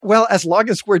Well, as long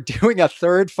as we're doing a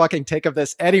third fucking take of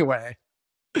this anyway,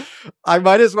 I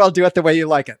might as well do it the way you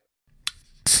like it.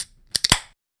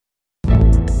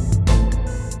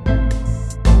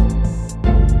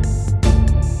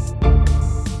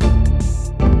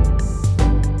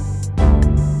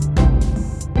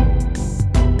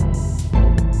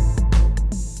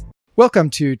 Welcome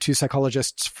to Two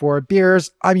Psychologists, Four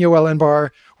Beers. I'm Yoel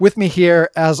Enbar. With me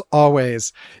here, as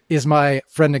always, is my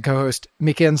friend and co-host,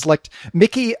 Mickey Enslicht.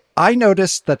 Mickey, I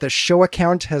noticed that the show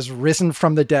account has risen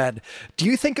from the dead. Do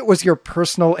you think it was your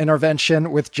personal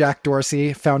intervention with Jack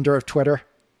Dorsey, founder of Twitter?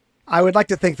 I would like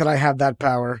to think that I have that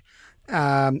power.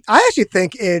 I actually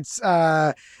think it's this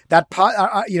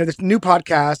new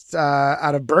podcast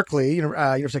out of Berkeley,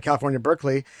 University of California,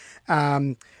 Berkeley.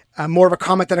 More of a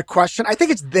comment than a question. I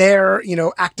think it's their,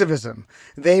 activism.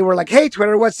 They were like, "Hey,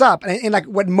 Twitter, what's up?" And like,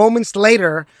 what moments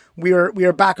later, we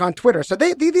were back on Twitter. So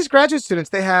these graduate students,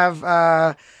 they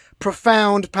have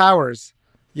profound powers.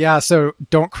 Yeah. So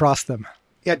don't cross them.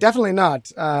 Yeah, definitely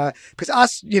not. Because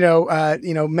us,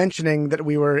 mentioning that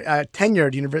we were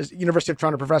tenured University of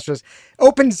Toronto professors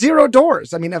opened zero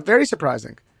doors. I mean, very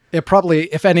surprising. It probably,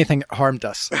 if anything, harmed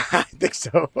us. I think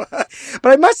so. But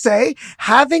I must say,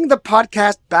 having the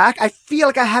podcast back, I feel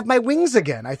like I have my wings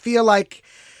again. I feel like,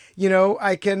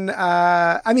 I can,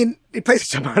 it plays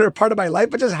such a minor part of my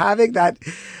life, but just having that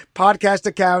podcast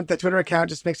account, that Twitter account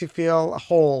just makes me feel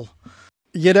whole.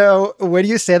 When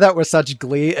you say that with such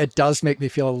glee, it does make me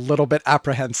feel a little bit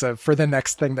apprehensive for the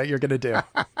next thing that you're going to do.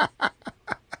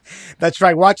 That's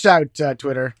right. Watch out,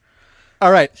 Twitter.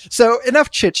 All right. So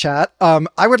enough chit chat.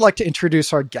 I would like to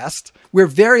introduce our guest. We're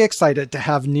very excited to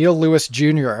have Neil Lewis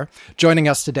Jr. joining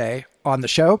us today on the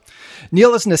show.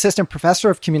 Neil is an assistant professor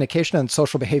of communication and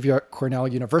social behavior at Cornell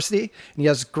University, and he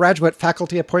has graduate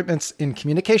faculty appointments in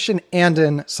communication and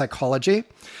in psychology.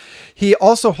 He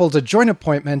also holds a joint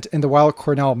appointment in the Weill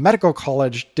Cornell Medical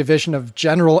College Division of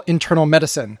General Internal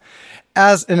Medicine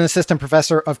as an assistant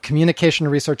professor of communication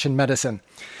research in medicine.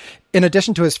 In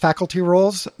addition to his faculty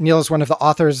roles, Neil is one of the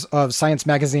authors of Science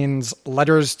Magazine's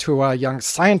Letters to a Young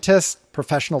Scientist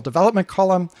professional development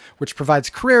column, which provides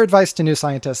career advice to new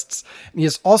scientists. And he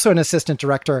is also an assistant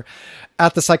director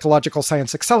at the Psychological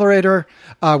Science Accelerator,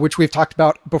 which we've talked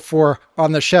about before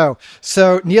on the show.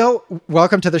 So, Neil,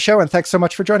 welcome to the show, and thanks so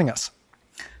much for joining us.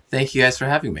 Thank you guys for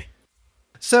having me.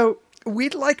 So,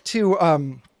 we'd like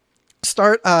to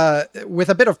start with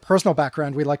a bit of personal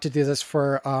background. We like to do this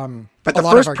for but the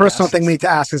first personal thing we need to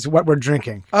ask is what we're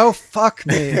drinking. Oh, fuck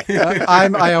me.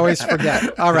 I always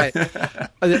forget. All right.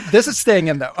 This is staying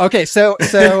in though. Okay, so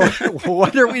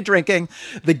what are we drinking?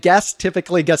 The guest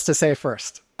typically gets to say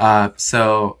first.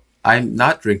 So I'm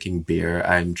not drinking beer.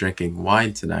 I'm drinking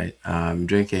wine tonight. I'm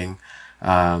drinking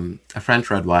a French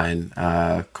red wine,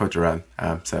 Côte d'Or.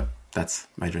 So that's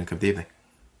my drink of the evening.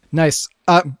 Nice.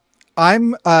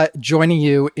 I'm joining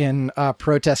you in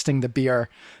protesting the beer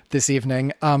this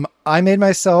evening. I made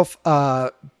myself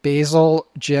basil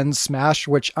gin smash,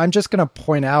 which I'm just going to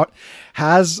point out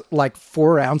has like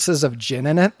 4 ounces of gin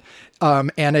in it.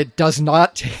 And it doesn't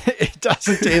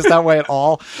taste that way at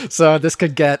all. So this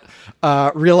could get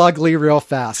real ugly real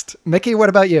fast. Mickey, what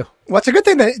about you? Well, it's a good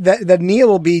thing that Neil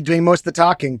will be doing most of the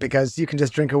talking because you can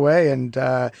just drink away and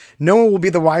no one will be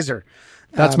the wiser.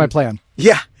 That's my plan.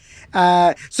 Yeah.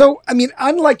 So,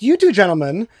 unlike you two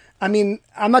gentlemen, I'm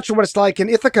not sure what it's like in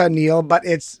Ithaca, Neil, but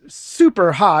it's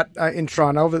super hot in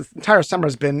Toronto. The entire summer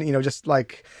has been, just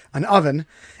like an oven.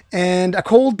 And a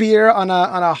cold beer on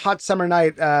a hot summer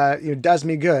night, does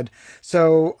me good.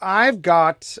 So I've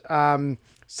got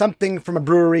something from a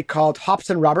brewery called Hops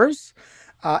and Rubbers.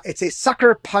 It's a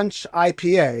Sucker Punch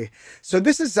IPA. So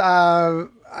this is...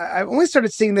 I only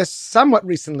started seeing this somewhat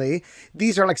recently.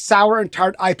 These are like sour and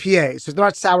tart IPAs. So they're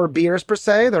not sour beers per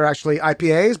se. They're actually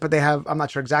IPAs, but they have, I'm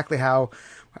not sure exactly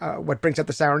what brings out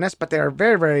the sourness, but they are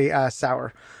very, very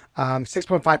sour.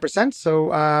 6.5%.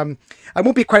 So I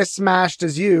won't be quite as smashed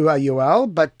as you,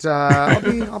 Yoel, but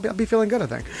I'll be feeling good, I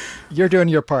think. You're doing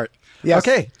your part. Yes.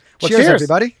 Okay. Well, cheers,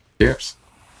 everybody. Cheers.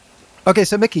 Okay,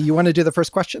 so Mickey, you want to do the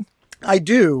first question? I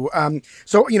do. I'm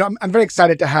very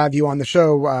excited to have you on the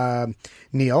show,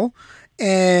 Neil.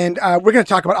 And we're going to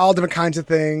talk about all different kinds of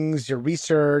things, your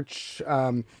research,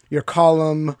 your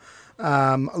column,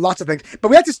 lots of things. But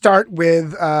we have to start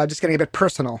with just getting a bit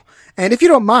personal. And if you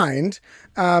don't mind,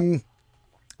 I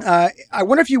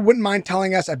wonder if you wouldn't mind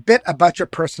telling us a bit about your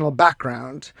personal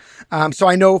background. So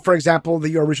I know, for example, that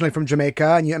you're originally from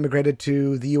Jamaica and you immigrated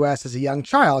to the U.S. as a young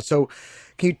child. So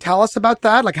can you tell us about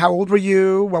that? Like, how old were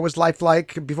you? What was life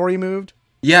like before you moved?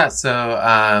 Yeah, so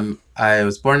I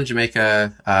was born in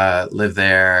Jamaica, lived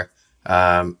there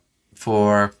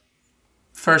for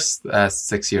first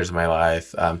 6 years of my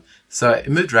life. So I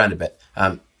moved around a bit.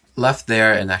 Left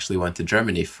there and actually went to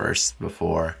Germany first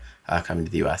before coming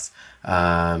to the U.S.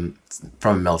 From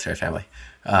a military family.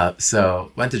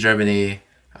 So went to Germany,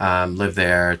 lived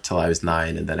there till I was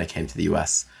 9, and then I came to the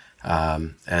U.S.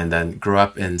 And then grew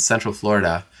up in Central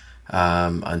Florida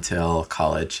until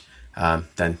college.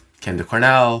 Then came to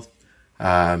Cornell,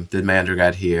 did my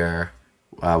undergrad here,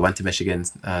 went to Michigan,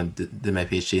 did my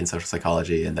PhD in social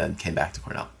psychology, and then came back to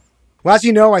Cornell. Well, as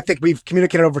you know, I think we've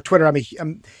communicated over Twitter. I'm a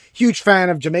huge fan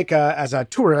of Jamaica as a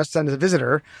tourist and as a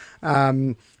visitor.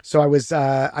 So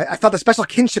I felt a special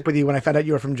kinship with you when I found out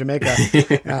you were from Jamaica.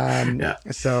 Yeah.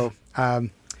 So,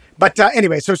 but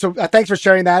anyway, so thanks for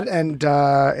sharing that, and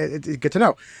it's good to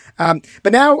know.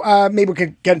 But now maybe we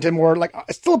could get into more like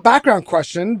still a background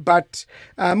question, but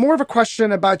more of a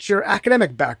question about your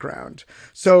academic background.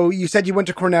 So you said you went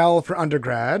to Cornell for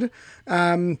undergrad.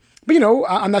 But,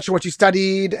 I'm not sure what you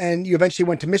studied, and you eventually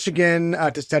went to Michigan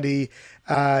to study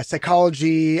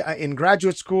psychology in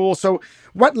graduate school. So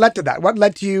what led to that? What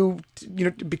led to you,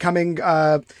 to becoming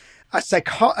a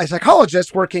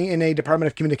psychologist working in a department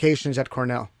of communications at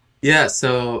Cornell? Yeah,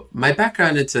 so my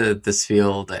background into this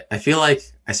field, I feel like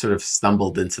I sort of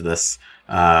stumbled into this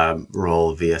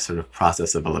role via sort of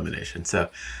process of elimination. So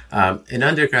in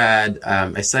undergrad,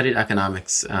 I studied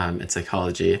economics and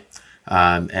psychology.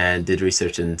 And did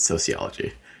research in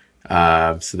sociology.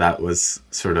 So that was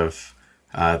sort of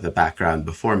the background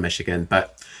before Michigan.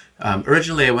 But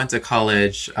originally I went to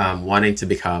college wanting to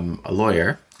become a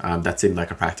lawyer. That seemed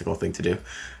like a practical thing to do.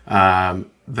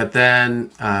 But then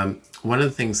one of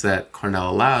the things that Cornell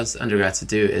allows undergrads to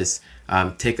do is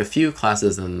take a few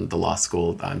classes in the law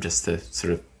school just to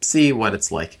sort of see what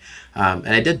it's like. And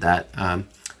I did that.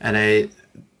 And I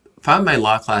found my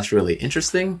law class really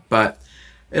interesting, but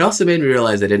it also made me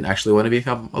realize I didn't actually want to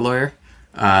become a lawyer.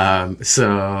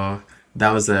 So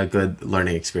that was a good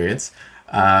learning experience.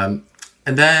 And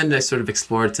then I sort of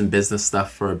explored some business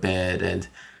stuff for a bit. And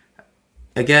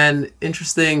again,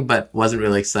 interesting, but wasn't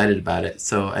really excited about it.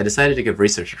 So I decided to give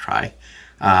research a try.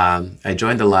 I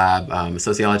joined a lab, a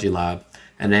sociology lab,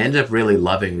 and I ended up really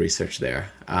loving research there.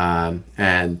 And,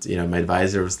 my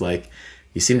advisor was like,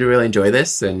 you seem to really enjoy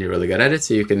this and you're really good at it,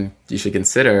 so you should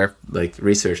consider like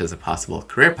research as a possible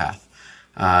career path.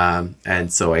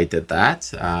 And so I did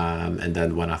that, and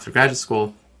then went off to graduate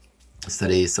school,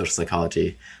 studied social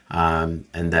psychology, and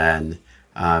then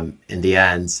in the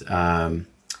end, I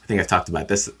think I've talked about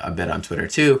this a bit on Twitter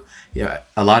too.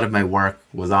 A lot of my work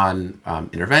was on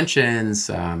interventions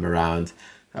around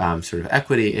sort of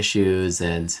equity issues,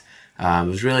 and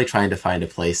was really trying to find a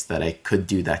place that I could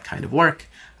do that kind of work.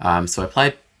 So I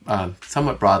applied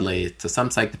somewhat broadly to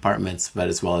some psych departments, but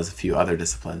as well as a few other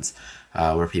disciplines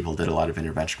where people did a lot of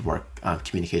intervention work,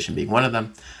 communication being one of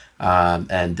them.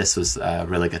 And this was a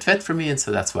really good fit for me. And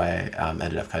so that's why I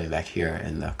ended up coming back here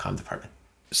in the comm department.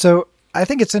 So I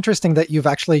think it's interesting that you've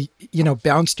actually,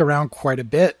 bounced around quite a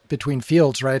bit between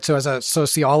fields, right? So as a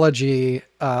sociology,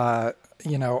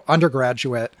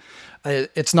 undergraduate,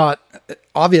 it's not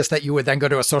obvious that you would then go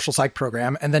to a social psych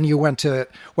program, and then you went to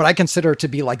what I consider to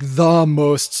be like the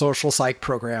most social psych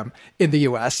program in the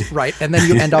US, right? And then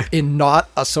you end up in not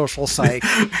a social psych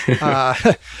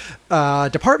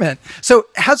department. So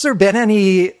has there been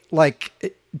any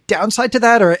like downside to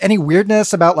that, or any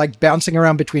weirdness about like bouncing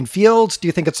around between fields? Do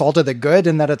you think it's all to the good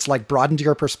and that it's like broadened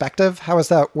your perspective? How has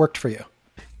that worked for you?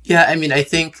 Yeah, I mean, I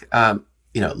think,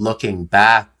 looking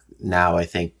back now, I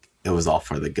think it was all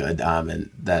for the good,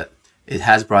 and that it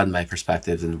has broadened my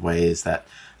perspectives in ways that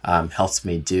helps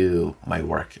me do my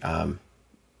work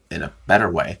in a better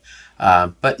way.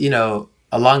 But,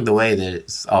 along the way,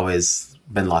 there's always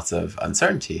been lots of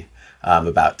uncertainty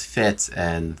about fit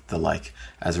and the like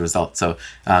as a result. So,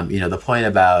 the point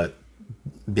about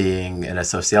being in a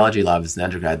sociology lab as an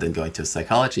undergrad, then going to a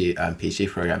psychology PhD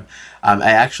program,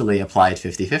 I actually applied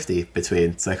 50-50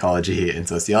 between psychology and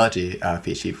sociology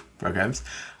PhD programs.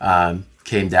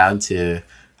 Came down to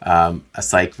a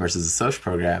psych versus a social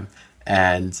program,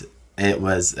 and it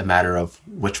was a matter of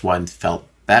which one felt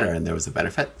better and there was a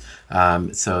better fit.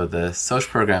 So the social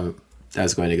program I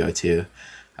was going to go to,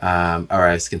 or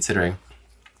I was considering,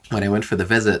 when I went for the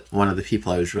visit, one of the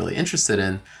people I was really interested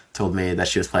in told me that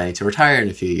she was planning to retire in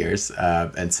a few years.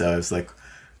 And so I was like,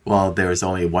 well, there was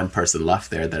only one person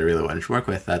left there that I really wanted to work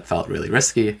with. That felt really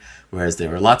risky, whereas there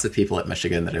were lots of people at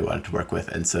Michigan that I wanted to work with.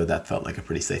 And so that felt like a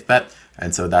pretty safe bet.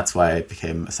 And so that's why I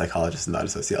became a psychologist and not a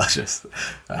sociologist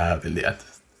in the end.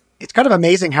 it's kind of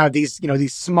amazing how these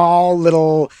small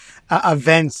little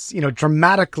events,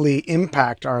 dramatically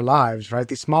impact our lives, right?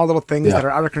 These small little things that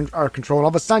are out of our control. All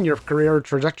of a sudden, your career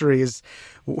trajectory is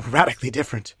radically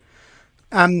different.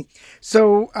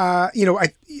 So,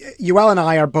 Yoel and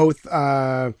I are both,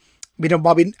 I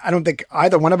don't think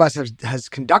either one of us has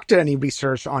conducted any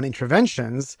research on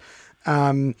interventions,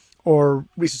 or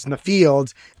research in the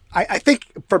field. I think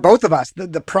for both of us,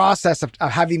 the process of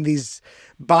having these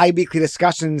bi-weekly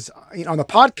discussions on the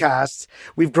podcast,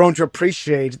 we've grown to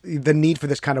appreciate the need for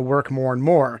this kind of work more and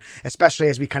more, especially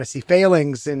as we kind of see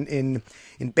failings in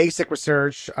basic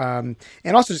research, and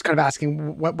also just kind of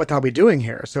asking what the hell are we doing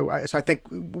here. So I think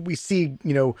we see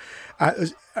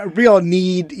a real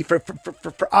need for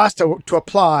us to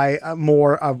apply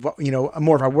more of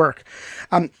our work,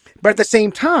 but at the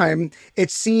same time,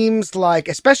 it seems like,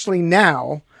 especially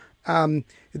now,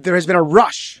 there has been a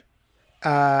rush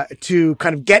to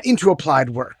kind of get into applied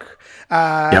work,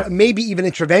 maybe even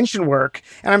intervention work.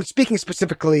 And I'm speaking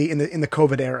specifically in the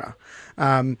COVID era,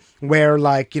 where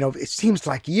it seems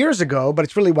like years ago, but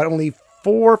it's really only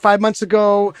 4 or 5 months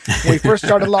ago when we first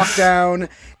started lockdown,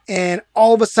 and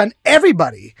all of a sudden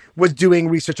everybody was doing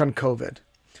research on COVID.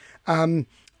 And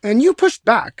you pushed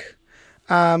back,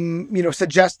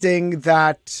 suggesting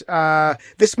that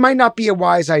this might not be a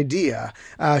wise idea.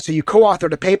 So you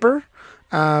co-authored a paper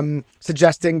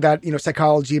suggesting that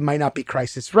psychology might not be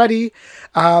crisis ready,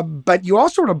 but you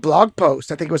also wrote a blog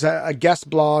post. I think it was a guest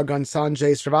blog on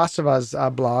Sanjay Srivastava's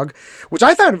blog, which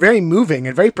I found very moving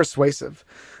and very persuasive.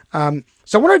 So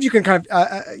I wonder if you can kind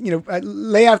of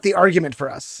lay out the argument for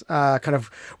us, kind of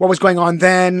what was going on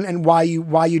then and why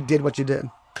you did what you did.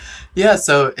 Yeah,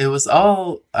 so it was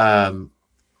all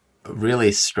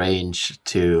really strange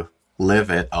to live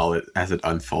it all as it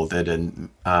unfolded, and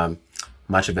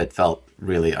much of it felt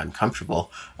really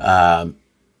uncomfortable.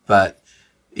 But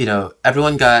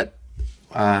everyone got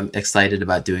excited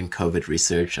about doing COVID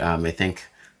research. I think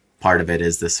part of it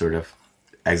is this sort of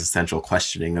existential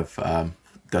questioning of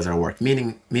does our work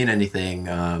mean anything,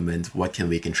 and what can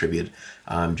we contribute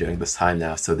during this time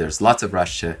now? So there's lots of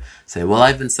rush to say, well,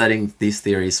 I've been studying these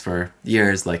theories for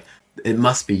years, like it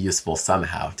must be useful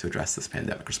somehow to address this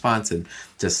pandemic response. And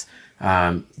just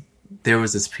there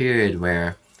was this period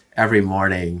where every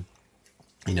morning,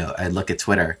 I look at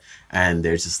Twitter and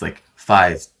there's just like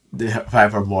five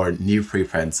or more new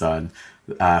preprints on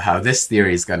how this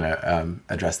theory is going to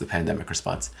address the pandemic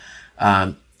response.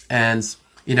 And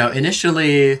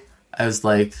initially I was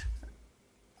like,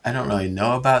 I don't really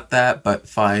know about that, but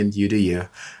fine, you do you.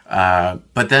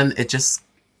 But then it just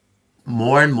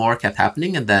more and more kept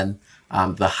happening, and then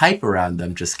the hype around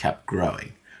them just kept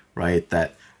growing, right?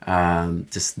 That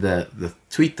just the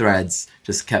tweet threads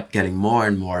just kept getting more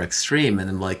and more extreme, and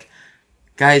I'm like,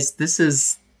 guys,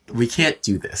 we can't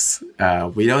do this.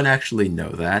 We don't actually know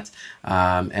that.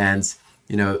 And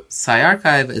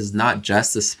PsyArchive is not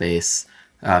just a space,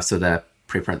 so the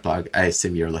preprint blog, I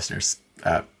assume your listeners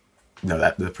know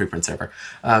that, the preprint server.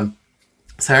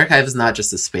 PsyArchive is not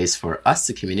just a space for us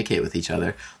to communicate with each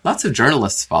other. Lots of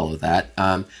journalists follow that.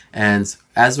 And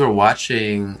as we're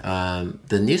watching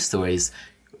the news stories,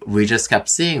 we just kept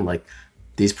seeing like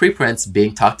these preprints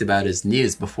being talked about as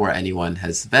news before anyone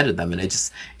has vetted them. And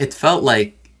it felt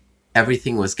like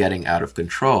everything was getting out of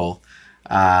control.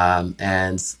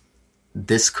 And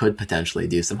this could potentially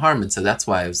do some harm. And so that's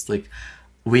why I was like,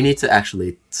 we need to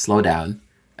actually slow down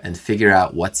and figure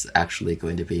out what's actually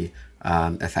going to be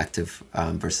effective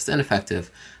versus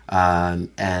ineffective,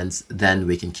 and then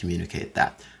we can communicate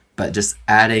that. But just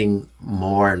adding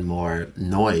more and more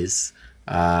noise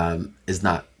is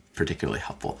not particularly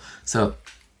helpful. So,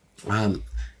 I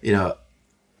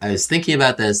was thinking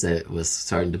about this. It was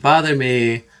starting to bother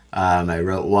me. I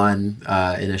wrote one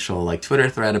initial Twitter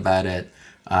thread about it.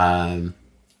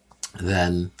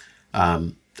 Then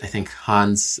I think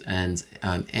Hans and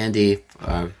Andy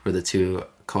were the two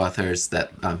co-authors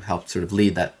that helped sort of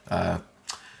lead that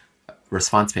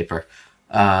response paper,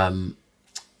 messaged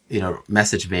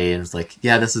me and was like,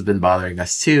 yeah, this has been bothering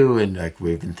us too. And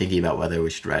we've been thinking about whether we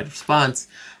should write a response.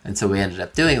 And so we ended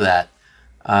up doing that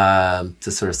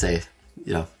to sort of say,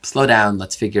 slow down,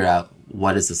 let's figure out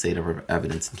what is the state of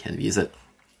evidence and can we use it.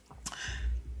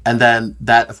 And then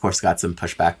that, of course, got some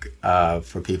pushback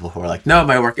for people who are like, no,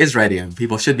 my work is ready and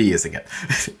people should be using it.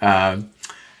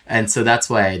 And so that's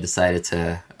why I decided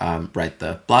to write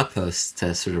the blog post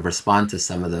to sort of respond to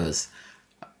some of those,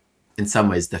 in some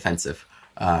ways, defensive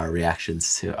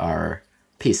reactions to our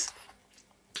piece.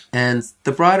 And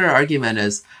the broader argument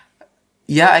is,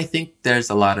 yeah, I think there's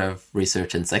a lot of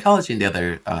research in psychology and the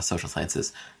other social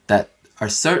sciences that are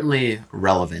certainly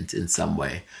relevant in some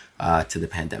way to the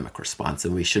pandemic response,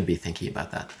 and we should be thinking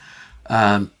about that.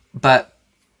 But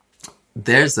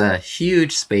there's a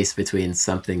huge space between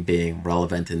something being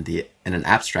relevant in an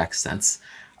abstract sense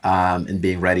and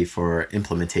being ready for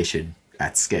implementation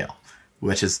at scale,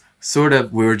 which is sort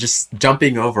of, we were just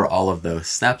jumping over all of those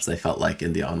steps, I felt like,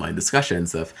 in the online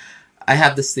discussions of, I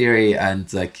have this theory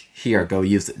and like, here, go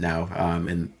use it now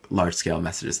in large scale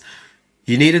messages.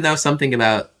 You need to know something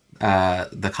about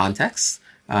the context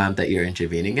that you're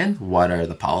intervening in. What are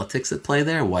the politics at play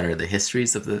there? What are the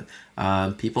histories of the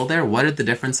people there? What are the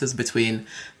differences between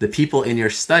the people in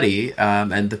your study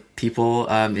and the people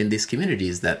in these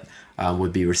communities that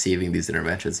would be receiving these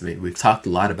interventions? I mean, we've talked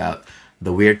a lot about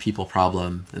the weird people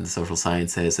problem in the social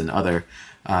sciences and other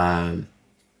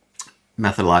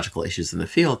methodological issues in the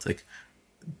field. Like,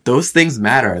 those things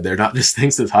matter. They're not just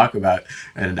things to talk about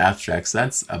in an abstract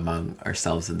sense among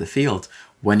ourselves in the field.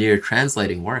 When you're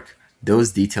translating work,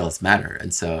 those details matter.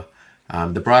 And so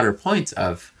the broader point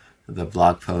of the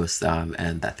blog post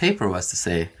and that paper was to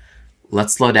say,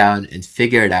 let's slow down and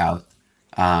figure it out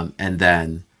and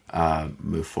then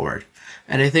move forward.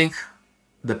 And I think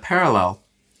the parallel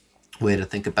way to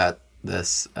think about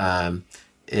this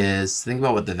is think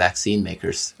about what the vaccine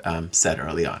makers said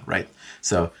early on, right?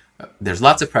 So there's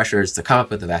lots of pressures to come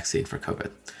up with a vaccine for COVID.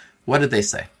 What did they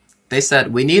say? They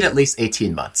said, we need at least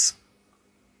 18 months.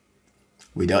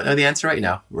 We don't know the answer right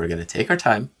now. We're going to take our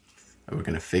time and we're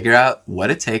going to figure out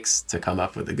what it takes to come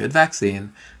up with a good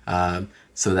vaccine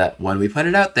so that when we put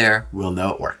it out there, we'll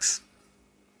know it works.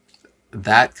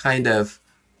 That kind of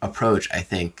approach, I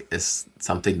think, is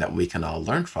something that we can all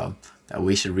learn from, that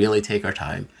we should really take our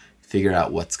time, figure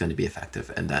out what's going to be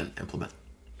effective, and then implement.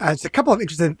 It's a couple of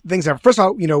interesting things there. First of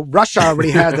all, Russia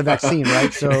already has the vaccine,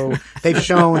 right? So they've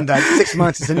shown that 6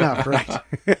 months is enough, right?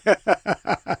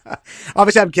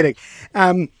 Obviously, I'm kidding.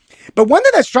 But one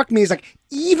thing that struck me is like,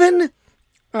 even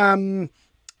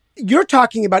you're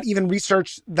talking about even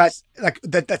research that's like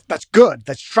that's good,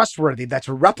 that's trustworthy, that's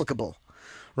replicable,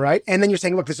 right? And then you're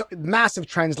saying, look, there's massive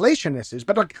translation issues,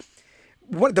 but like,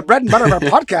 what the bread and butter of our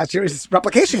podcast here is this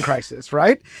replication crisis,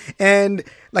 right? And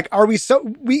like, are we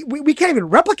we can't even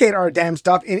replicate our damn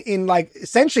stuff in like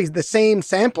essentially the same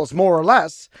samples, more or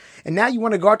less. And now you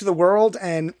want to go out to the world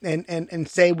and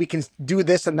say we can do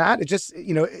this and that. It just,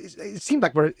 it seems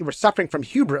like we're suffering from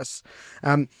hubris.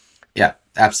 Yeah,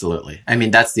 absolutely. I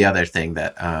mean, that's the other thing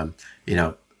that,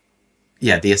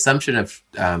 the assumption of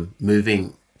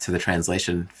moving to the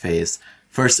translation phase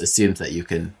first assumes that you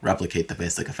can replicate the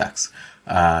basic effects.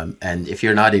 And if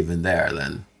you're not even there,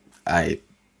 then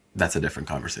that's a different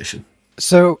conversation.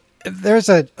 So there's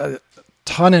a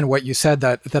ton in what you said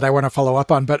that I want to follow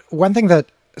up on. But one thing that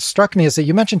struck me is that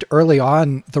you mentioned early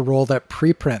on the role that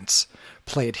preprints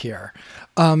played here.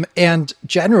 And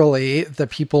generally, the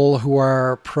people who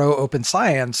are pro open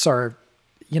science are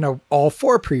all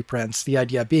for preprints, the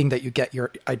idea being that you get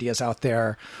your ideas out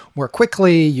there more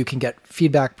quickly, you can get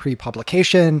feedback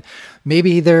pre-publication.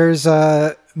 Maybe there's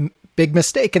a big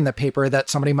mistake in the paper that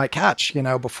somebody might catch,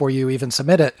 before you even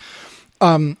submit it.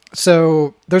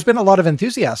 So there's been a lot of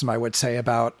enthusiasm, I would say,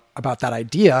 about that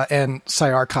idea. And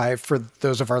SciArchive, for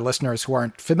those of our listeners who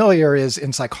aren't familiar, is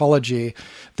in psychology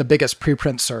the biggest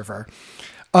preprint server.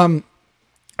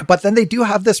 But then they do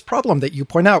have this problem that you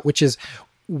point out, which is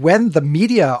when the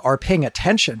media are paying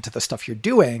attention to the stuff you're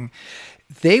doing,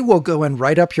 they will go and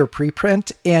write up your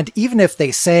preprint. And even if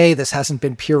they say this hasn't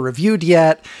been peer reviewed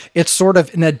yet, it's sort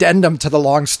of an addendum to the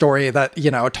long story that,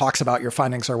 talks about your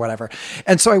findings or whatever.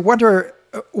 And so I wonder,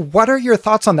 what are your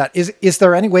thoughts on that? Is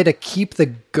there any way to keep the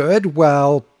good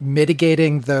while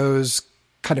mitigating those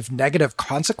kind of negative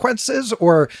consequences?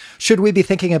 Or should we be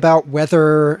thinking about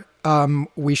whether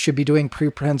we should be doing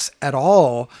preprints at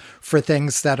all for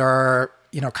things that are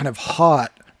kind of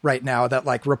hot right now that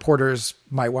like reporters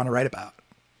might want to write about?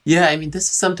 Yeah, I mean, this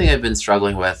is something I've been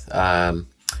struggling with,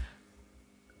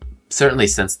 certainly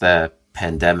since the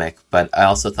pandemic, but I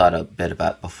also thought a bit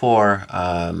about before.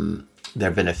 There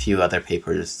have been a few other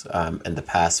papers in the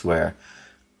past where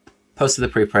posted the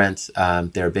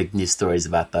preprint, there are big news stories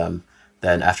about them.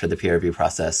 Then after the peer review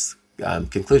process,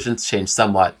 conclusions changed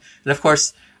somewhat. And of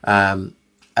course, I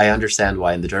understand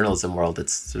why in the journalism world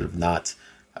it's sort of not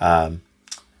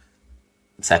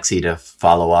sexy to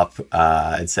follow up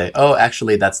and say, oh,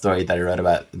 actually, that story that I wrote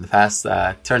about in the past,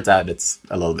 turns out it's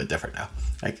a little bit different now.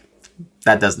 Like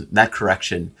that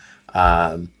correction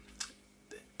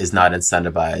is not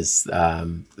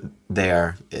incentivized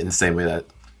there in the same way that,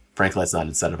 frankly, it's not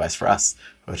incentivized for us,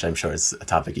 which I'm sure is a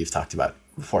topic you've talked about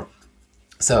before.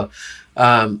 So,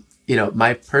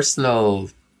 my personal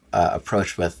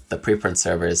approach with the preprint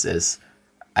servers is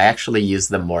I actually use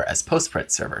them more as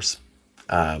post-print servers,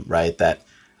 right? That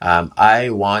I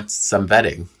want some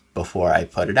vetting before I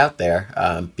put it out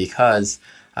there, because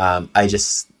I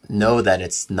just know that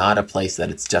it's not a place that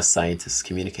it's just scientists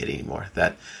communicating anymore.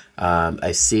 That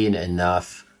I've seen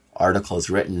enough articles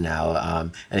written now,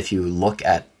 and if you look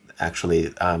at actually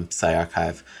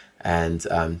SciArchive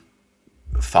and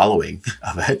following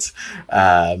of it,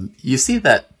 you see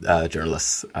that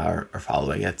journalists are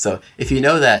following it. So if you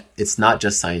know that it's not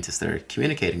just scientists that are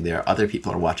communicating, there are other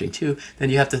people are watching too, then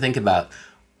you have to think about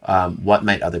what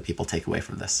might other people take away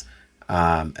from this.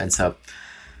 And so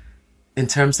in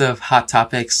terms of hot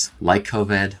topics like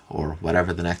COVID or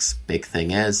whatever the next big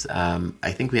thing is,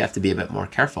 I think we have to be a bit more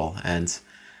careful. And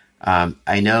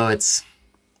I know it's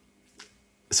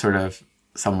sort of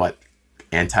somewhat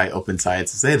anti-open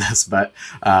science to say this, but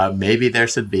maybe there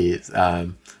should be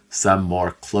some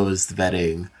more closed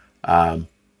vetting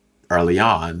early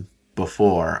on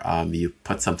before you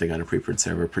put something on a preprint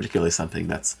server, particularly something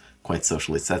that's quite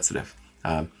socially sensitive.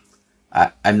 I'm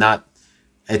not.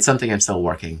 It's something I'm still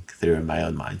working through in my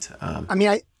own mind. I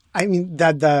mean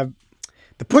that the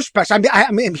pushback.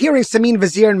 I'm hearing Samin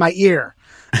Vazir in my ear.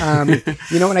 And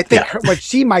I think what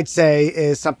she might say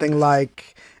is something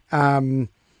like,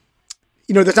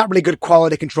 there's not really good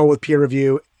quality control with peer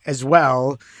review as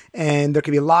well. And there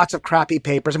can be lots of crappy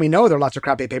papers. And we know there are lots of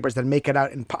crappy papers that make it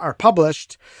out and are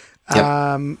published.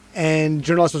 And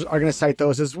journalists are going to cite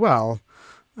those as well.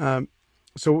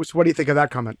 So what do you think of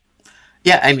that comment?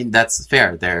 Yeah, I mean, that's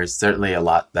fair. There's certainly a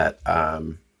lot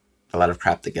of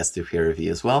crap that gets through peer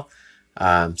review as well.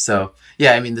 So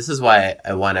yeah, I mean, this is why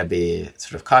I want to be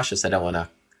sort of cautious. I don't want to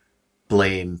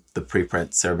blame the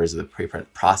preprint servers or the preprint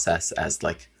process as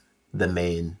like the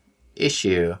main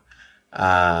issue.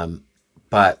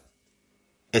 But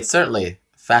it's certainly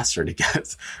faster to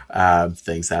get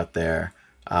things out there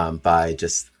by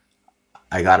just,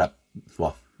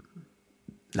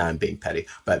 now I'm being petty,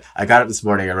 but I got up this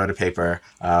morning, I wrote a paper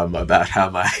about how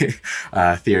my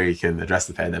theory can address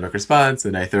the pandemic response,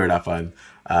 and I threw it up on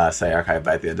SciArchive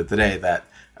by the end of the day. That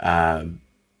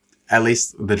at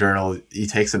least the journal, you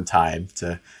take some time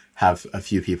to have a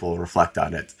few people reflect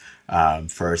on it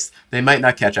first. They might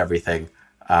not catch everything,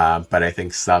 but I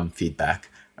think some feedback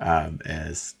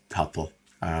is helpful.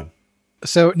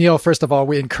 So, Neil, first of all,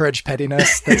 we encourage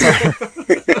pettiness. That's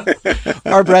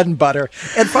our bread and butter.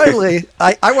 And finally,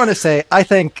 I want to say, I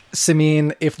think,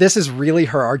 Samin, if this is really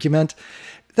her argument,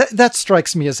 that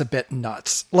strikes me as a bit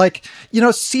nuts. Like,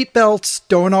 seatbelts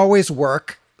don't always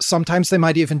work. Sometimes they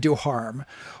might even do harm.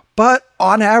 But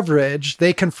on average,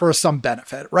 they confer some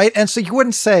benefit, right? And so you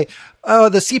wouldn't say, oh,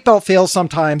 the seatbelt fails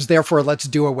sometimes, therefore let's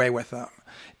do away with them.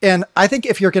 And I think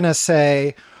if you're going to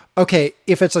say, okay,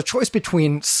 if it's a choice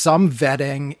between some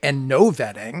vetting and no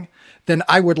vetting, then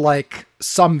I would like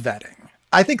some vetting.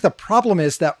 I think the problem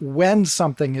is that when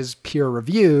something is peer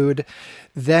reviewed,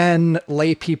 then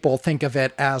lay people think of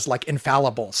it as like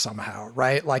infallible somehow,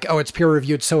 right? Like, oh, it's peer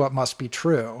reviewed, so it must be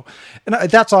true. And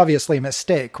that's obviously a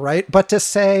mistake, right? But to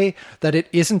say that it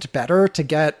isn't better to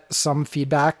get some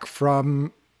feedback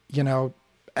from,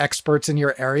 experts in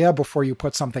your area before you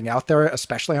put something out there,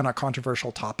 especially on a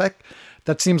controversial topic,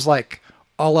 that seems like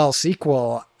all else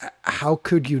equal. How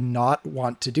could you not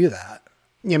want to do that?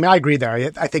 Yeah, I mean, I agree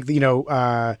there. I think,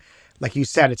 like you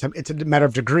said, it's a matter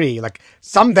of degree. Like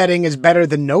some vetting is better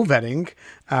than no vetting.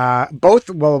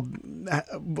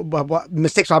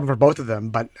 Mistakes will happen for both of them,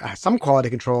 but some quality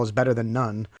control is better than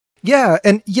none. Yeah.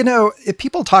 And, if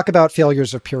people talk about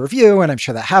failures of peer review, and I'm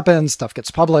sure that happens, stuff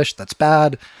gets published, that's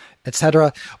bad,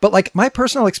 etc. But like my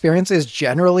personal experience is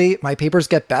generally my papers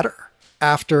get better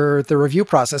after the review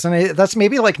process. And that's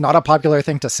maybe like not a popular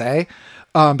thing to say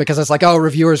because it's like, oh,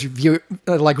 reviewers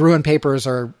ruin papers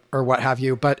or what have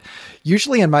you. But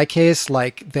usually in my case,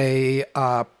 like they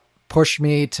push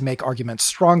me to make arguments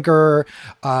stronger.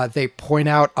 They point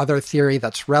out other theory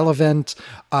that's relevant.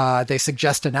 They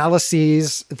suggest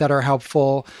analyses that are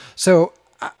helpful. So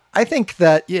I think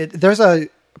that there's a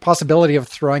possibility of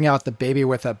throwing out the baby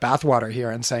with the bathwater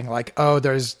here and saying like, oh,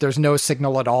 there's no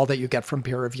signal at all that you get from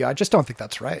peer review. I just don't think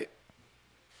that's right.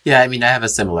 Yeah, I mean, I have a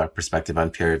similar perspective on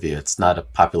peer review. It's not a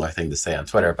popular thing to say on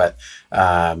Twitter, but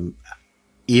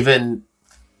even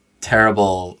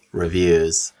terrible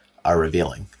reviews are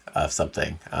revealing of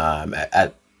something.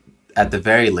 At the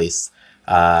very least,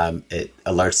 it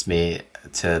alerts me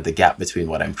to the gap between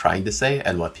what I'm trying to say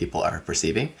and what people are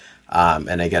perceiving.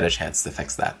 And I get a chance to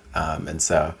fix that. And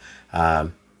so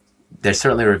there's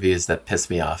certainly reviews that piss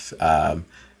me off,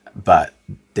 but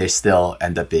they still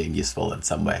end up being useful in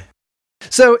some way.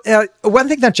 So one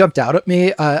thing that jumped out at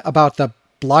me about the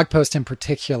blog post in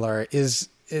particular is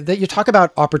that you talk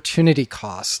about opportunity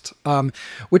cost,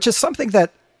 which is something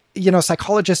that,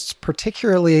 psychologists,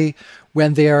 particularly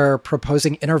when they're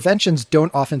proposing interventions,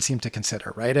 don't often seem to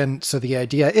consider, right? And so the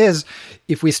idea is,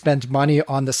 if we spend money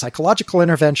on the psychological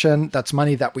intervention, that's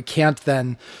money that we can't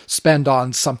then spend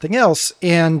on something else.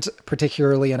 And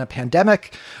particularly in a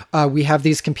pandemic, we have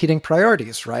these competing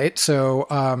priorities, right? So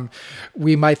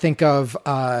we might think of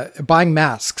buying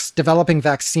masks, developing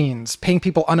vaccines, paying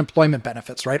people unemployment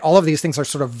benefits, right? All of these things are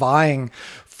sort of vying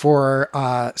for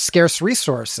scarce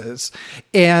resources.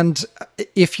 And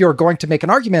if you're going to make an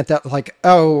argument that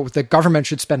the government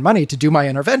should spend money to do my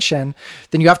intervention,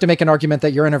 then you have to make an argument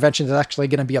that your intervention is actually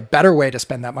going to be a better way to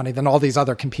spend that money than all these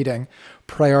other competing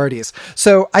priorities.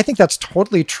 So I think that's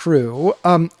totally true.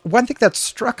 One thing that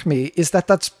struck me is that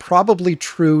that's probably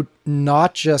true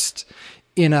not just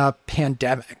in a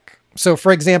pandemic. So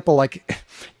for example,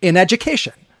 in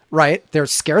education, right?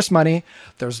 There's scarce money.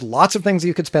 There's lots of things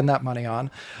you could spend that money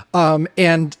on.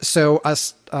 And so a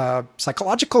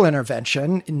psychological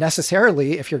intervention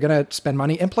necessarily, if you're going to spend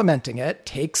money implementing it,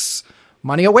 takes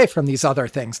money away from these other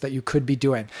things that you could be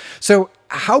doing. So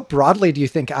how broadly do you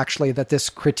think actually that this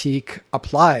critique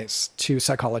applies to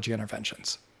psychology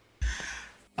interventions?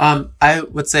 I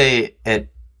would say I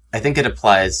think it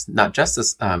applies not just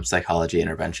to psychology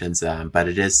interventions, but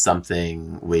it is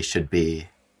something we should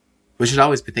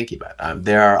always be thinking about.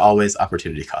 There are always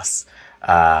opportunity costs.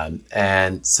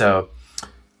 And so,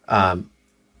 I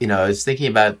was thinking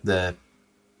about the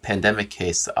pandemic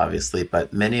case, obviously,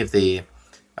 but many of the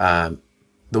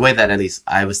way that at least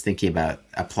I was thinking about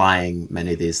applying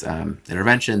many of these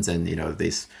interventions and,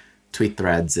 these tweet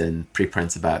threads and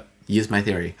preprints about use my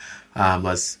theory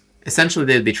was essentially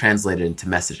they would be translated into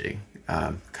messaging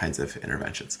kinds of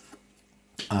interventions.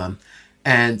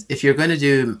 And if you're going to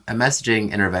do a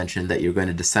messaging intervention that you're going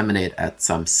to disseminate at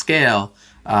some scale,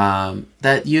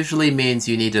 that usually means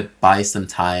you need to buy some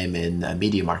time in a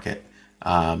media market.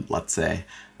 Let's say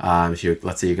you're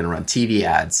going to run TV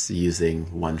ads using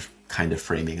one kind of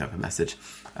framing of a message.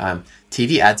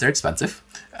 TV ads are expensive,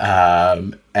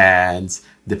 and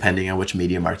depending on which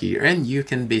media market you're in, you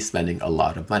can be spending a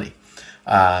lot of money.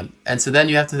 And so then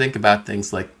you have to think about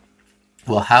things like,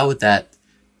 well, how would that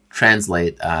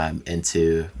translate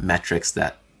into metrics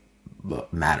that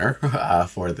matter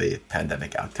for the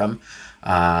pandemic outcome?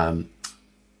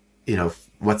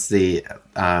 What's the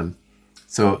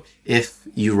so if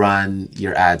you run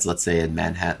your ads, let's say in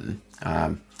Manhattan,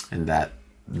 and that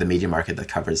the media market that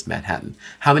covers Manhattan,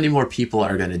 how many more people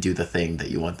are going to do the thing that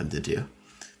you want them to do?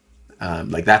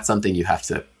 That's something you have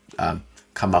to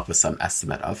come up with some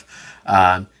estimate of,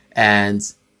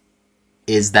 and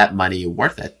is that money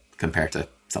worth it compared to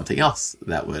something else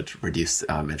that would reduce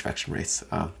infection rates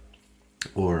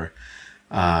or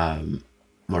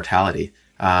mortality?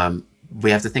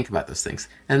 We have to think about those things.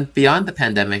 And beyond the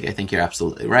pandemic, I think you're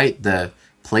absolutely right. The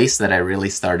place that I really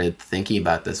started thinking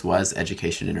about this was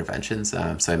education interventions.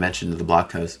 So I mentioned in the blog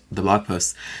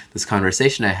post, this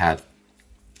conversation I had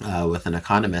with an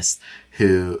economist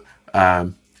who,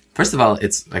 first of all,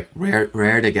 it's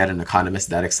rare to get an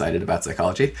economist that excited about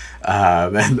psychology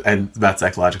and about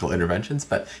psychological interventions.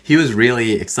 But he was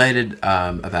really excited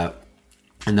about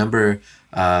a number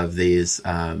of these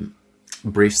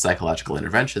brief psychological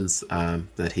interventions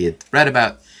that he had read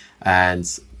about,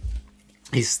 and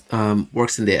he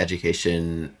works in the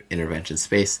education intervention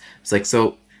space. It's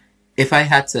so if I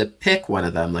had to pick one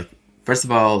of them, first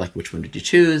of all, which one did you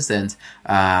choose, and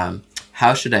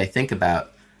how should I think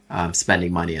about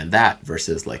spending money on that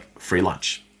versus free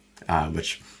lunch,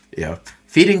 which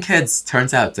feeding kids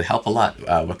turns out to help a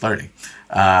lot with learning,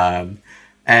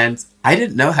 and I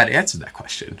didn't know how to answer that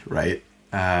question, right?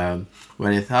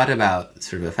 When I thought about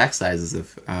sort of effect sizes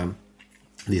of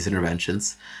these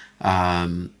interventions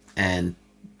and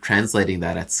translating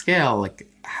that at scale,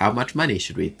 how much money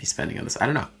should we be spending on this? I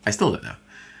don't know. I still don't know.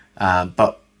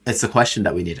 But it's a question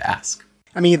that we need to ask.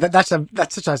 I mean, that's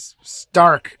such a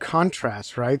stark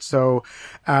contrast, right? So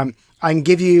I can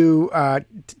give you,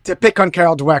 to pick on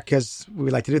Carol Dweck, because we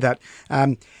like to do that,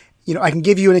 I can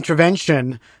give you an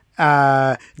intervention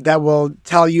that will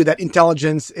tell you that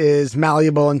intelligence is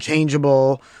malleable and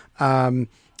changeable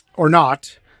or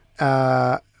not,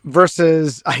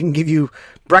 versus I can give you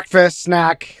breakfast,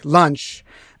 snack, lunch,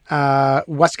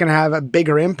 what's going to have a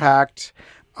bigger impact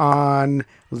on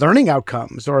learning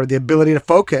outcomes or the ability to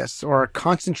focus or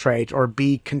concentrate or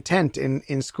be content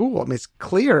in school. I mean, it's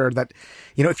clear that,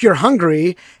 if you're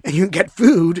hungry and you get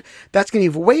food, that's going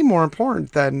to be way more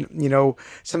important than,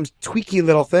 some tweaky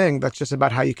little thing that's just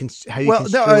about how you can.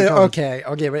 Okay.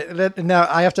 But now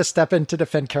I have to step in to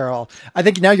defend Carol. I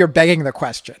think now you're begging the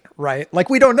question, right? Like,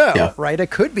 we don't know, right?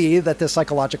 It could be that this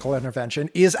psychological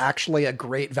intervention is actually a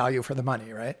great value for the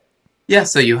money, right? Yeah,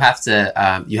 so you have to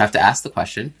ask the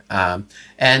question,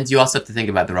 and you also have to think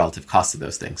about the relative cost of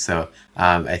those things. So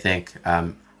I think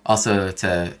also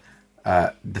to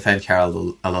defend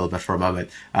Carol a little bit for a moment,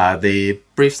 the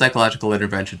brief psychological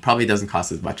intervention probably doesn't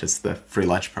cost as much as the free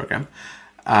lunch program,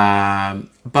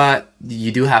 but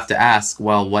you do have to ask,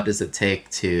 well, what does it take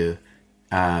to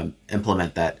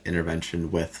implement that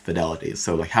intervention with fidelity?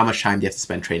 So, like, how much time do you have to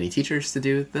spend training teachers to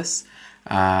do this?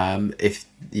 If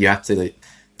you have to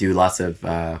do lots of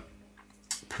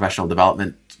professional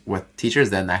development with teachers,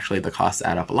 then actually the costs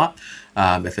add up a lot.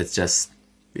 If it's just,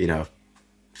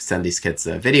 send these kids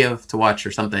a video to watch or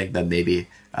something, then maybe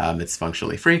it's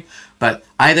functionally free. But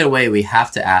either way, we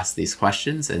have to ask these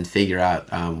questions and figure out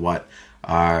what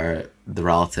are the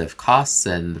relative costs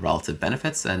and the relative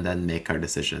benefits, and then make our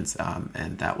decisions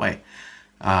in that way.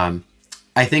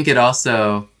 I think it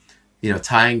also,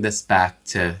 tying this back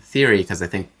to theory, because I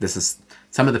think this is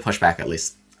some of the pushback, at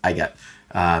least I get,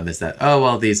 is that,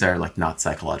 these are like not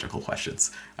psychological questions.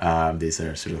 These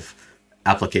are sort of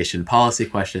application policy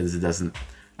questions. It doesn't,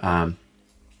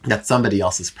 that's somebody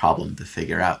else's problem to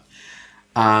figure out.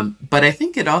 But I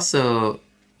think it also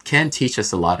can teach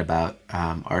us a lot about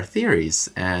our theories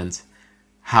and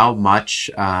how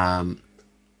much how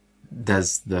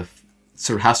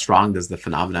strong does the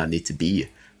phenomenon need to be,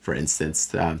 for instance,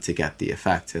 to get the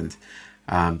effect. And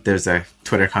there's a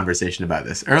Twitter conversation about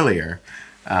this earlier,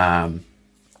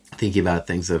 thinking about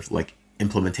things of like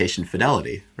implementation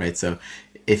fidelity, right? So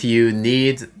if you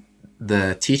need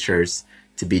the teachers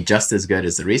to be just as good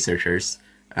as the researchers,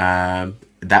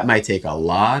 that might take a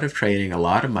lot of training, a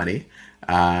lot of money.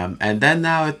 And then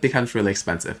now it becomes really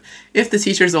expensive. If the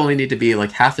teachers only need to be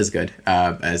like half as good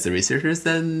as the researchers,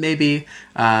 then maybe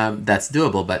that's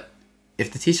doable. But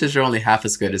if the teachers are only half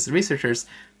as good as the researchers,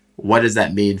 what does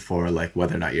that mean for like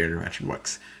whether or not your intervention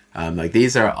works?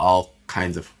 These are all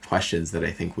kinds of questions that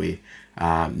I think we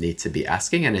need to be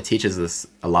asking, and it teaches us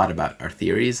a lot about our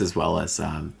theories as well as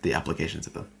the applications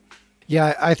of them.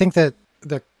 Yeah, I think that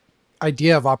the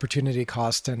idea of opportunity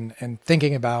cost and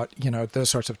thinking about, those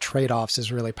sorts of trade-offs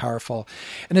is really powerful.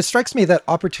 And it strikes me that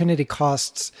opportunity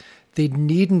costs, they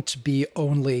needn't be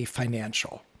only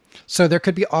financial. So there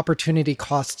could be opportunity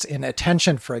costs in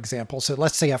attention, for example. So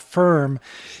let's say a firm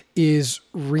is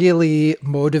really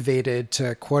motivated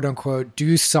to, quote unquote,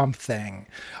 do something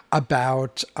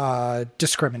about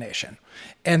discrimination.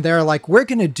 And they're like, we're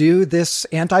going to do this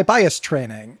anti-bias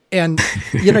training. And,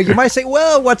 you might say,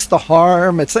 well, what's the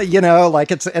harm? It's,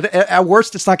 it's at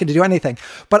worst, it's not going to do anything.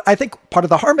 But I think part of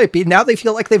the harm might be now they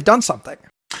feel like they've done something.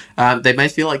 They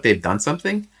might feel like they've done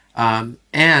something.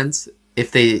 And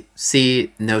if they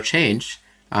see no change,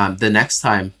 the next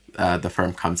time the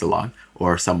firm comes along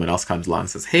or someone else comes along and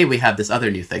says, hey, we have this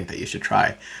other new thing that you should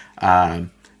try,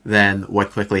 then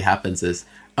what quickly happens is,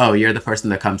 oh, you're the person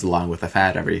that comes along with a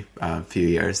fad every few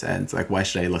years. And it's like, why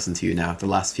should I listen to you now? The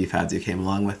last few fads you came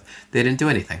along with, they didn't do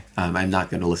anything. I'm not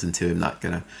going to listen to, I'm not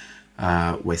going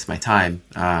to waste my time.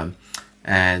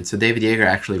 And so David Yeager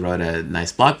actually wrote a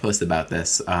nice blog post about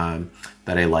this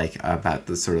that I like, about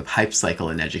the sort of hype cycle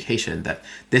in education, that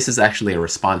this is actually a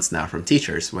response now from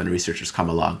teachers when researchers come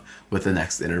along with the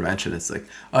next intervention. It's like,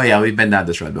 oh yeah, we've been down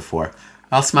this road before.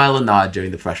 I'll smile and nod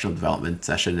during the professional development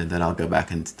session, and then I'll go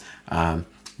back and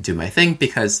do my thing,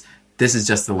 because this is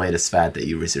just the latest fad that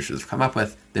you researchers have come up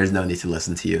with. There's no need to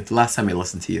listen to you. The last time I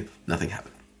listened to you, nothing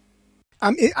happened.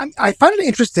 I find it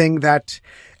interesting that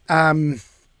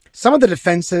some of the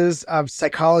defenses of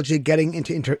psychology getting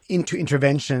into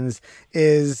interventions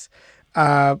is,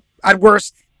 at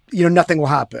worst, nothing will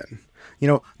happen.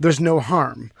 There's no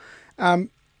harm. But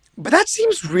that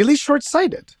seems really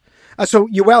short-sighted. So,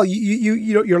 Yoel,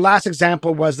 your last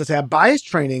example was, let's say, a bias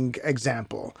training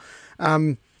example.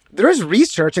 There is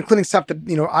research, including stuff that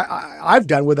I've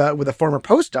done with a former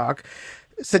postdoc,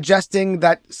 suggesting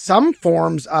that some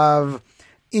forms of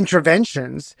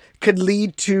interventions could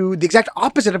lead to the exact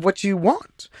opposite of what you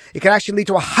want. It could actually lead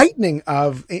to a heightening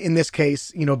of, in this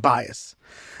case, bias.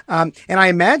 And I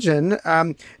imagine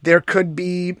there could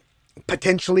be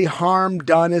potentially harm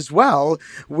done as well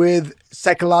with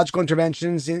psychological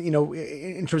interventions,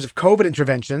 in terms of COVID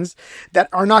interventions that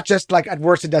are not just like, at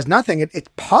worst, it does nothing. It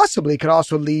possibly could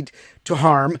also lead to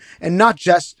harm, and not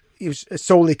just,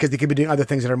 solely because they could be doing other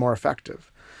things that are more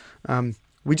effective.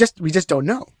 We just don't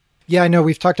know. Yeah, I know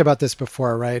we've talked about this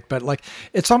before, right? But like,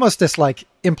 it's almost this like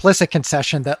implicit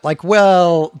concession that like,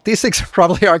 well, these things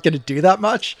probably aren't going to do that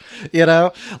much, you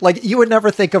know? Like you would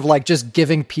never think of like just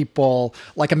giving people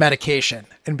like a medication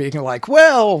and being like,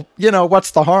 well, you know,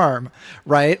 what's the harm,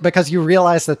 right? Because you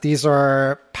realize that these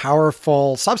are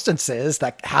powerful substances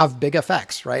that have big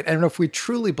effects, right? And if we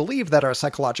truly believe that our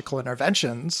psychological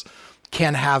interventions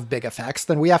can have big effects,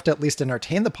 then we have to at least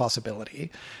entertain the possibility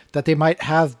that they might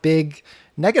have big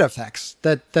negative effects,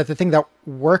 that the thing that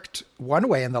worked one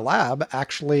way in the lab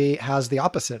actually has the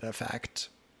opposite effect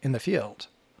in the field.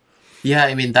 Yeah,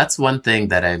 I mean, that's one thing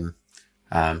that I'm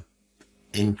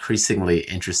increasingly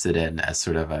interested in as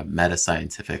sort of a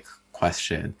meta-scientific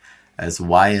question, as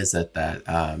why is it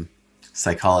that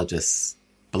psychologists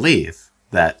believe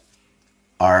that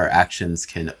our actions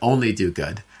can only do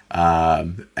good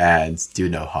and do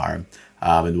no harm.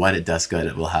 And when it does good,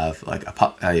 it will have like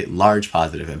a large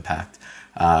positive impact.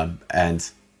 And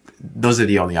those are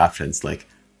the only options. Like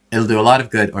it'll do a lot of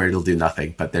good or it'll do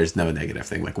nothing, but there's no negative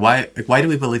thing. Like why do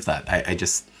we believe that?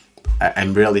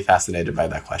 I'm really fascinated by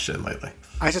that question lately.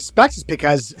 I suspect it's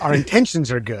because our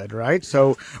intentions are good, right?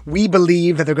 So we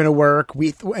believe that they're going to work.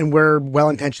 And we're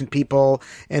well-intentioned people,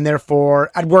 and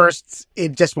therefore, at worst,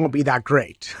 it just won't be that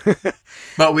great.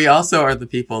 But we also are the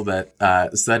people that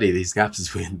study these gaps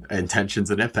between intentions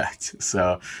and impact.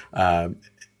 So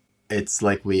it's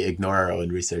like we ignore our own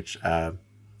research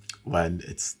when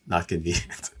it's not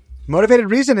convenient. Motivated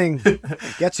reasoning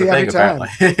gets you every time.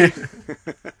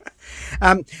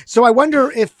 So I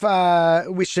wonder if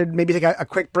we should maybe take a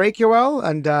quick break, Yoel,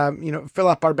 and fill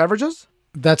up our beverages.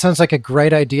 That sounds like a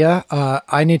great idea.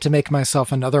 I need to make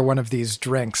myself another one of these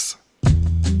drinks.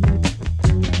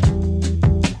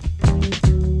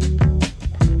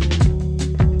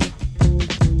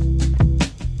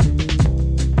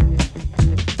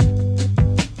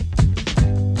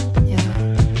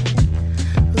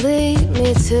 Lead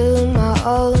me to my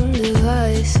own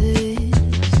devices.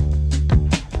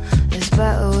 It's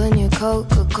better when your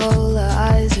Coca-Cola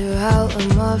eyes are out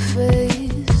of my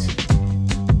face.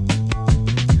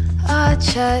 I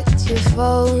checked your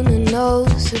phone and no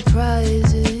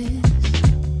surprises.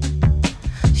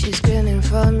 She's grinning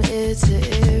from ear to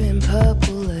ear in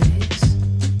purple lace.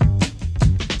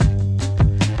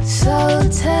 So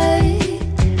take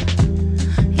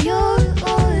your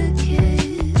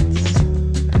orchids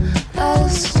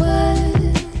elsewhere,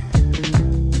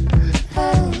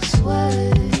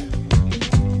 elsewhere.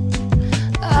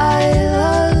 I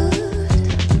loved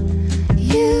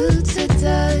you to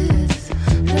death,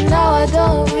 and now I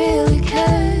don't really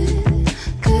care,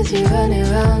 'cause you're running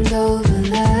around over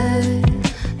there.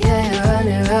 Yeah, you're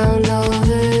running around over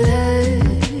there.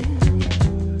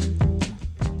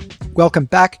 Welcome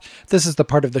back. This is the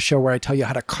part of the show where I tell you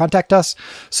how to contact us.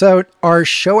 So our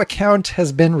show account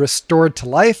has been restored to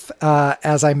life.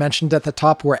 As I mentioned at the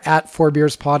top, we're at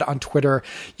 4BeersPod on Twitter.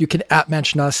 You can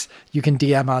 @mention us. You can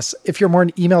DM us. If you're more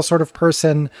an email sort of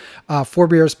person,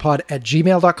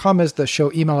 4beerspod@gmail.com is the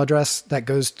show email address that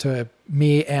goes to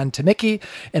me and to Mickey.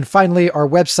 And finally, our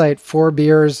website,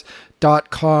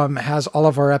 4beers.com, has all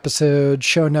of our episodes,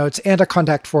 show notes, and a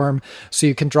contact form, so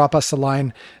you can drop us a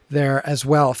line there as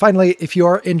well. Finally, if you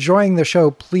are enjoying the show,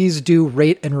 please do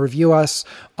rate and review us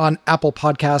on Apple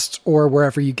Podcasts or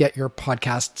wherever you get your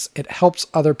podcasts. It helps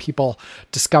other people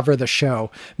discover the show.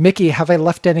 Mickey, have I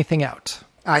left anything out?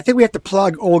 I think we have to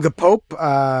plug Olga Pope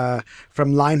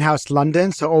from Linehouse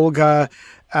London. So Olga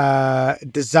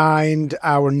designed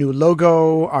our new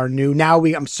logo,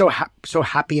 I'm so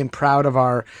happy and proud of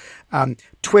our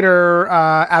Twitter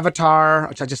avatar,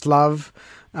 which I just love.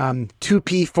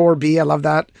 2P4B, I love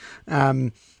that.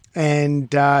 And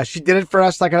she did it for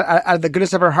us like out of the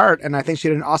goodness of her heart, and I think she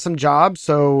did an awesome job.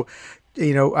 So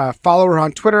follow her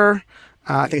on Twitter.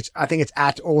 I think it's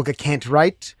at Olga Can't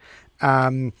Write.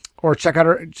 Or check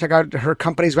out her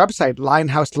company's website,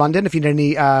 Linehouse London. If you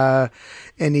need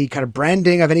any kind of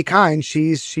branding of any kind,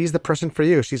 she's the person for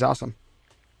you. She's awesome.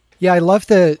 Yeah, I love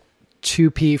the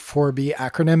 2P4B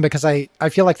acronym because I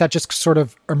feel like that just sort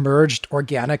of emerged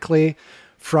organically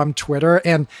from Twitter.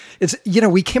 And it's,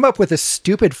 we came up with this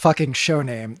stupid fucking show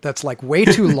name that's like way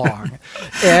too long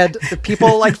and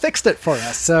people like fixed it for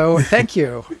us. So thank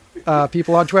you,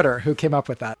 people on Twitter who came up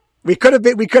with that. We could have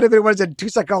been what is it? 2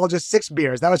 psychologists, 6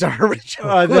 beers. That was our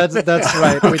original. That's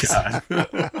right.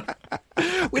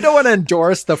 We don't want to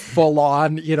endorse the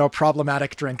full-on,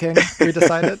 problematic drinking. We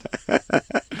decided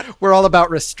we're all about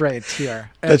restraint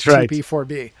here. That's right.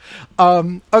 2P4B.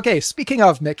 Okay. Speaking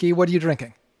of, Mickey, what are you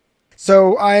drinking?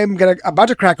 So I'm about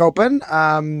to crack open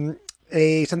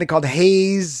something called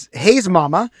Haze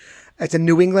Mama. It's a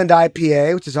New England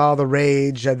IPA, which is all the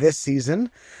rage this season.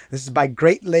 This is by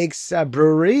Great Lakes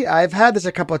Brewery. I've had this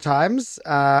a couple of times,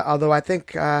 although I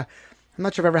think I'm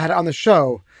not sure I've ever had it on the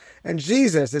show. And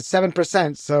Jesus, it's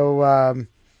 7%, so I'm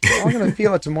going to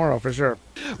feel it tomorrow for sure.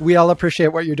 We all appreciate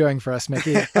what you're doing for us,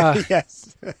 Mickey.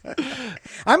 Yes.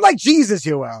 I'm like Jesus,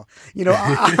 Yoel.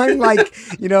 I'm like,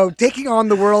 taking on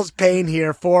the world's pain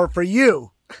here for you.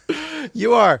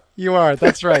 You are.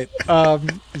 That's right.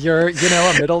 You're,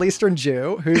 a Middle Eastern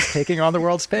Jew who's taking on the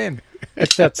world's pain.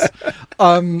 It fits.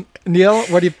 Neil,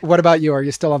 what about you? Are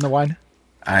you still on the wine?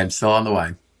 I'm still on the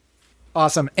wine.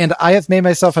 Awesome. And I have made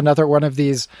myself another one of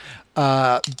these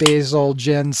basil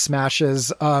gin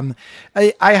smashes. I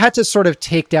had to sort of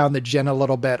take down the gin a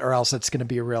little bit or else it's going to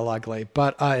be real ugly,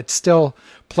 but it's still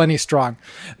plenty strong.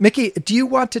 Mickey, do you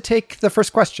want to take the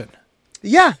first question?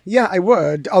 Yeah, I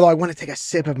would. Although I want to take a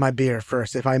sip of my beer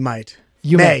first, if I might.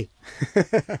 You may.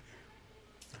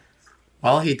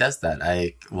 While he does that,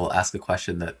 I will ask a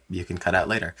question that you can cut out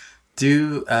later.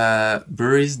 Do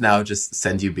breweries now just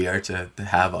send you beer to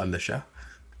have on the show?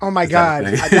 Oh my God,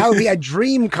 that would be a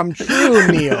dream come true,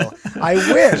 Neil. I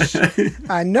wish.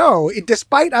 No,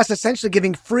 despite us essentially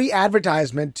giving free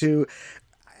advertisement to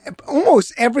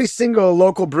almost every single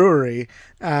local brewery,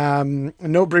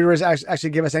 no brewers actually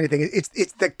give us anything.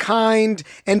 It's the kind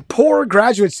and poor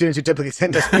graduate students who typically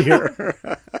send us beer.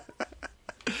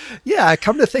 Yeah,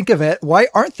 come to think of it, why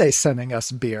aren't they sending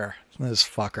us beer? Those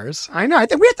fuckers. I know. I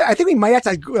think we might have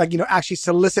to actually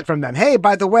solicit from them. Hey,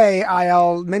 by the way,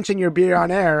 I'll mention your beer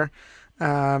on air.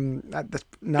 That's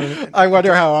not I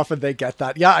wonder how often they get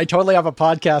that. Yeah, I totally have a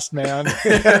podcast, man.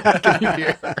 Give me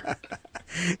beer.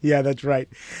 Yeah, that's right.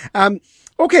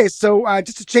 Okay, so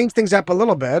just to change things up a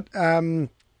little bit, and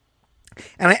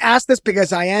I asked this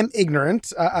because I am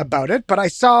ignorant about it, but I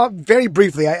saw very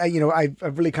briefly.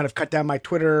 I've really kind of cut down my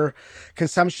Twitter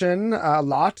consumption a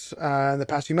lot in the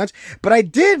past few months, but I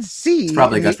did see. It's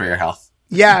probably good for your health.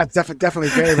 Yeah, it's definitely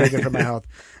very, very good for my health.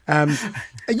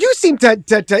 You seem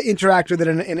to interact with it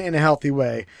in a healthy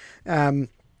way,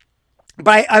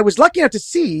 but I was lucky enough to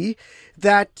see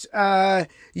that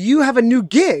you have a new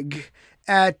gig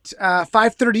at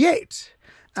 538.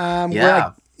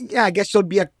 Yeah. I guess you'll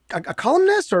be a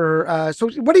columnist, or so.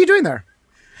 What are you doing there?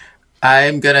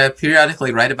 I'm gonna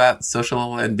periodically write about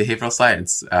social and behavioral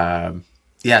science.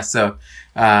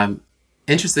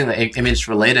 Interestingly, I mean, it's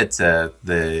related to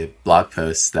the blog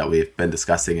posts that we've been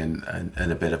discussing in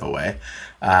a bit of a way.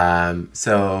 One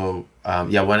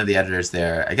of the editors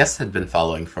there, I guess, had been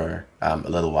following for a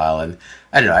little while, and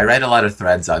I don't know. I write a lot of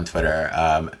threads on Twitter.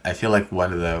 I feel like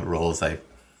one of the roles I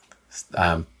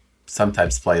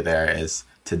sometimes play there is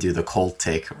to do the cold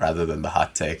take rather than the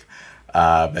hot take,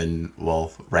 and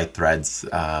we'll write threads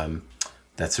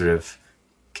that sort of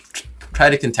try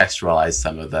to contextualize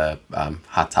some of the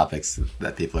hot topics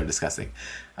that people are discussing.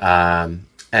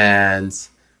 And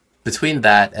between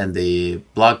that and the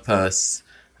blog posts,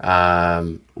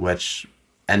 which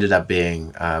ended up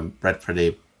being read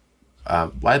pretty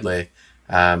widely,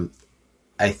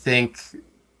 I think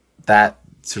that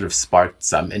sort of sparked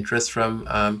some interest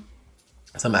from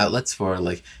some outlets for,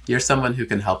 like, you're someone who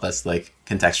can help us, like,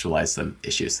 contextualize some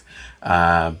issues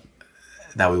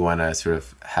that we want to sort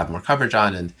of have more coverage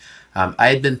on. And I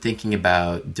had been thinking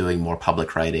about doing more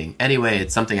public writing anyway.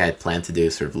 It's something I had planned to do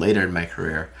sort of later in my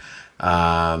career.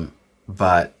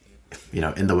 But,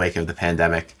 in the wake of the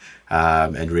pandemic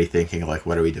and rethinking, like,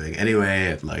 what are we doing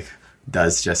anyway? And, like,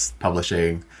 does just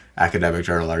publishing academic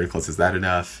journal articles, is that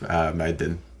enough? I'd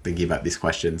been thinking about these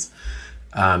questions.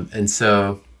 And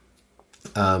so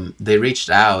they reached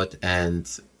out and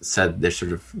said they're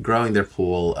sort of growing their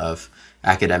pool of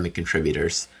academic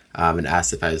contributors, and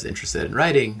asked if I was interested in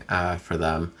writing for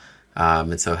them.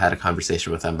 And so I had a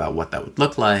conversation with them about what that would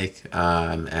look like,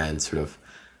 and sort of,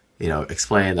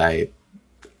 explained I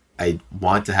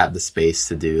want to have the space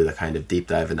to do the kind of deep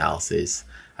dive analyses.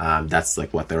 That's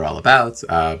like what they're all about.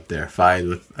 They're fine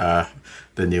with the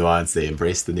nuance. They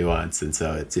embrace the nuance. And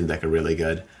so it seemed like a really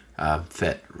good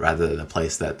fit, rather than a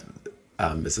place that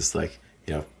is just like,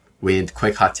 we need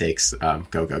quick hot takes,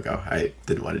 go. I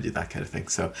didn't want to do that kind of thing.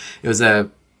 So it was a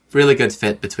really good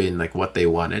fit between, like, what they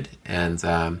wanted and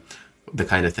the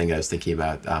kind of thing I was thinking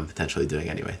about potentially doing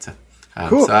anyway. So,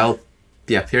 cool. So I'll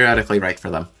periodically write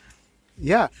for them.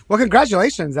 Yeah. Well,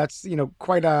 congratulations. That's,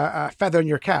 quite a feather in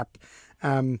your cap.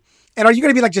 And are you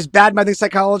going to be, like, just bad-mouthing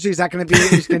psychology? Is that going to be, you're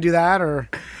just going to do that, or?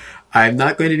 I'm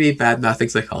not going to be bad-mouthing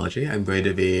psychology. I'm going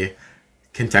to be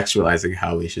contextualizing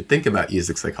how we should think about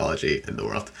using psychology in the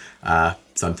world.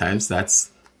 Sometimes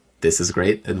this is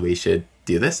great and we should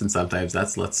do this, and sometimes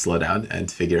that's let's slow down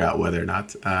and figure out whether or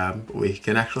not we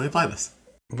can actually apply this.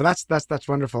 Well, that's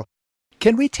wonderful.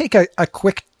 Can we take a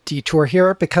quick detour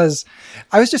here? Because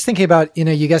I was just thinking about,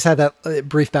 you guys had that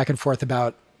brief back and forth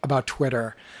about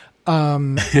Twitter.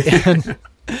 And,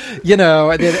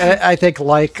 I think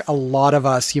like a lot of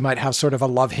us, you might have sort of a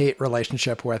love-hate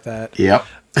relationship with it. Yep.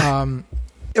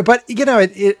 But,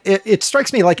 it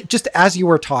strikes me like just as you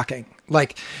were talking,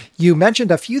 like you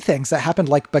mentioned a few things that happened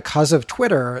like because of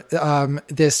Twitter,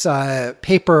 this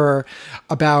paper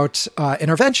about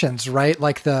interventions, right?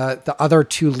 Like the other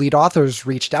two lead authors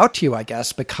reached out to you, I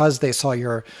guess, because they saw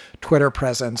your Twitter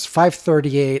presence.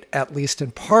 538, at least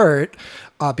in part,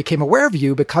 became aware of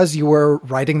you because you were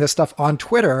writing this stuff on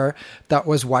Twitter that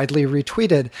was widely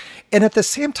retweeted. And at the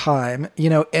same time,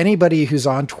 anybody who's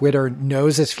on Twitter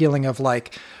knows this feeling of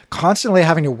like constantly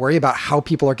having to worry about how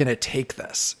people are going to take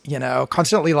this,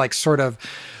 constantly like sort of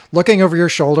looking over your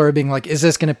shoulder, being like, is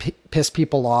this going to piss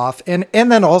people off? And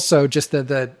then also just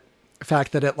the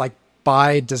fact that it like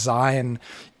by design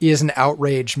is an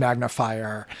outrage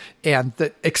magnifier, and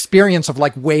the experience of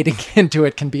like wading into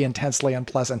it can be intensely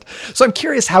unpleasant. So I'm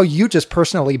curious how you just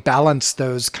personally balance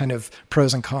those kind of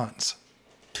pros and cons.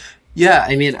 Yeah,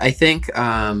 I mean, I think,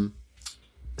 I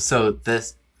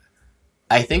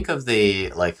think of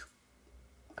the, like,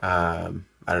 I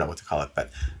don't know what to call it, but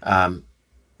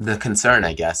the concern,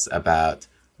 I guess, about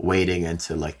wading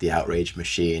into like the outrage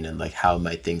machine and like how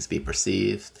might things be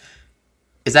perceived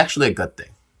is actually a good thing.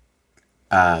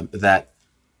 That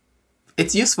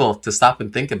it's useful to stop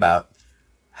and think about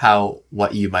how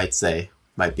what you might say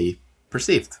might be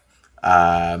perceived.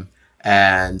 And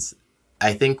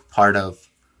I think part of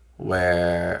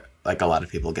where like a lot of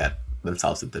people get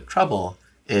themselves into trouble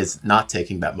is not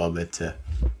taking that moment to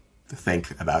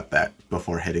think about that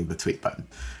before hitting the tweet button.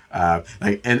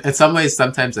 Like in some ways,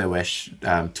 sometimes I wish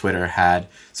Twitter had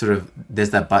sort of,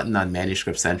 there's that button on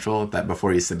Manuscript Central that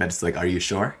before you submit, it's like, are you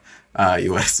sure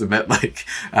you want to submit? Like,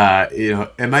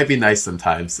 it might be nice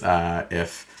sometimes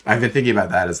if, I've been thinking about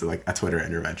that as like a Twitter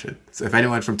intervention. So if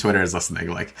anyone from Twitter is listening,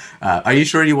 like, are you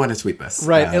sure you want to tweet this?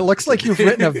 Right. It looks like you've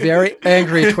written a very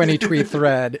angry 20 tweet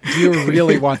thread. Do you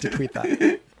really want to tweet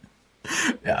that?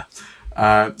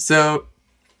 Yeah. So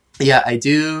yeah, I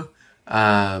do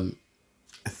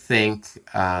think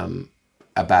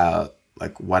about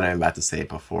like what I'm about to say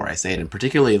before I say it, and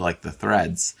particularly like the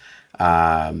threads.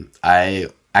 I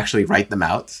actually write them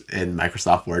out in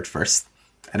Microsoft Word first,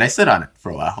 and I sit on it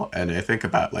for a while, and I think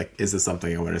about like, is this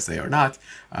something I want to say or not?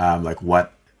 Like,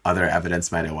 what other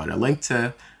evidence might I want to link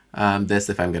to this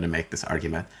if I'm going to make this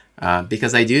argument?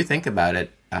 Because I do think about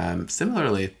it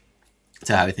similarly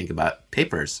to how I think about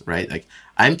papers, right? Like,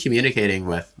 I'm communicating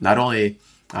with not only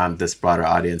this broader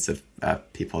audience of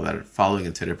people that are following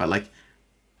on Twitter, but like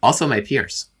also my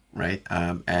peers, right?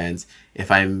 And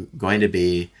if I'm going to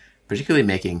be particularly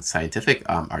making scientific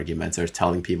arguments or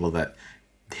telling people that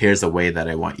here's a way that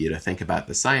I want you to think about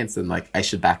the science, then like I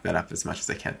should back that up as much as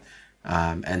I can.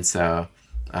 And so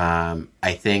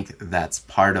I think that's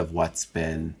part of what's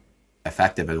been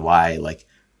effective and why, like,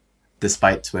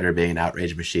 despite Twitter being an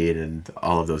outrage machine and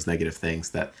all of those negative things,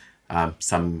 that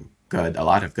some good, a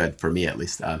lot of good, for me at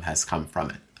least, has come from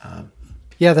it.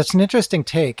 Yeah, that's an interesting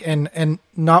take, and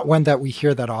not one that we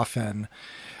hear that often.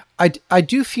 I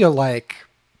do feel like,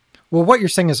 well, what you're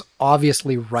saying is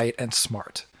obviously right and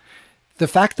smart. The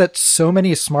fact that so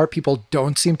many smart people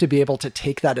don't seem to be able to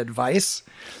take that advice,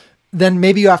 then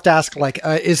maybe you have to ask, like,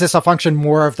 is this a function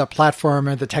more of the platform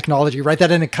or the technology, right?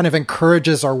 That it kind of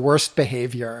encourages our worst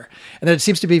behavior. And it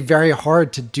seems to be very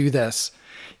hard to do this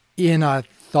in a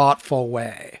thoughtful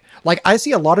way. Like, I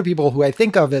see a lot of people who I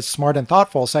think of as smart and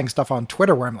thoughtful saying stuff on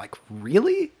Twitter where I'm like,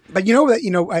 really? But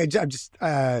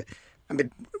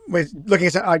we're looking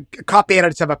at a copy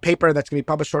edits of a paper that's going to be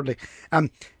published shortly.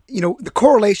 The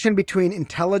correlation between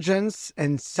intelligence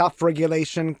and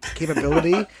self-regulation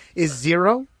capability is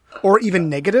zero or even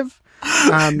negative.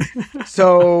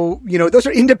 So those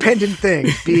are independent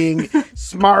things. Being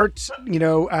smart,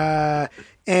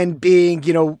 and being,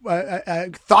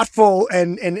 thoughtful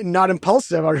and not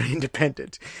impulsive are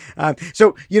independent.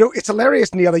 So it's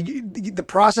hilarious, Neil. The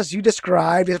process you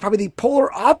described is probably the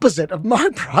polar opposite of my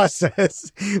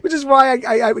process, which is why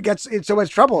I get in so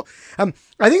much trouble.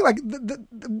 I think like the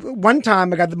one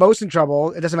time I got the most in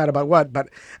trouble, it doesn't matter about what, but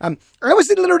I was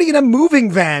literally in a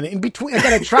moving van in between, I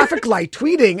got a traffic light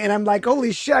tweeting, and I'm like,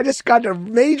 holy shit, I just got a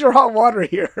major hot water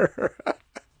here.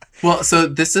 Well, so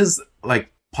this is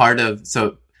like part of,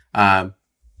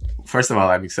 first of all,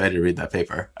 I'm excited to read that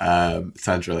paper.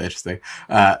 Sounds really interesting.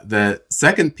 The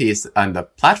second piece on the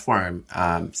platform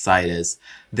side is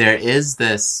there is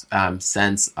this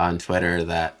sense on Twitter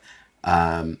that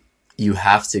you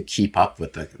have to keep up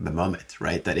with the moment,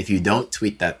 right? That if you don't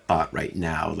tweet that thought right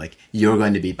now, like you're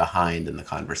going to be behind in the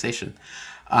conversation.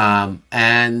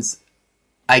 And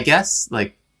I guess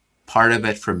like part of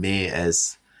it for me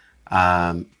is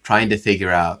trying to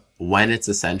figure out when it's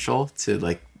essential to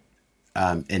like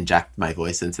inject my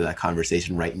voice into that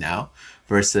conversation right now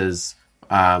versus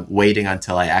waiting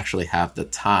until I actually have the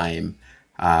time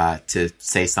to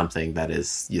say something that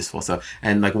is useful. So,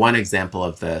 and like one example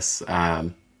of this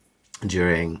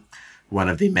during one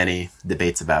of the many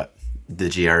debates about the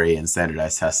GRE and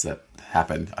standardized tests that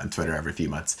happen on Twitter every few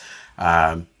months,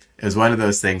 it was one of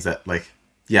those things that like,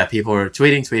 yeah, people were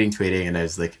tweeting, and I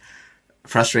was like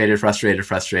frustrated,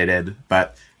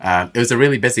 but it was a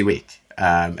really busy week.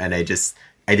 And I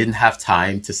didn't have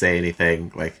time to say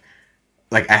anything.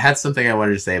 Like I had something I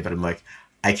wanted to say, but I'm like,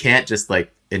 I can't just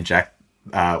like inject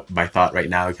my thought right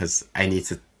now because I need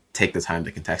to take the time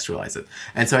to contextualize it.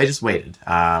 And so I just waited.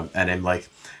 And I'm like,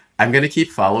 I'm going to keep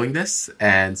following this.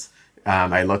 And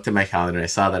I looked at my calendar and I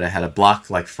saw that I had a block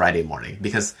like Friday morning,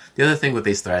 because the other thing with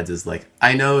these threads is like,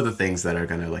 I know the things that are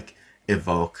going to like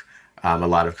evoke a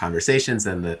lot of conversations,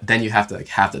 and then you have to like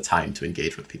have the time to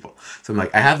engage with people. So I'm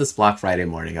like, I have this block Friday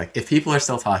morning. Like if people are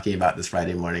still talking about this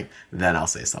Friday morning, then I'll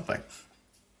say something.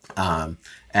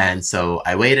 And so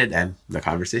I waited and the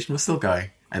conversation was still going.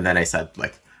 And then I said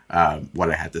like what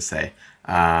I had to say.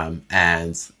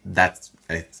 And that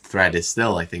thread is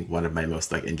still, I think, one of my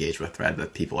most like engaged with thread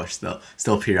that people are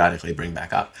still periodically bring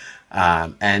back up.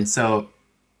 And so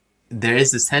there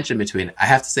is this tension between I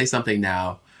have to say something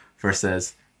now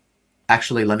versus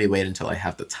actually let me wait until I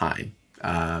have the time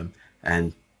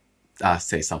and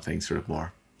say something sort of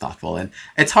more thoughtful. And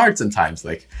it's hard sometimes.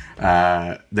 Like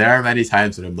there are many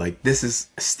times when I'm like, this is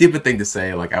a stupid thing to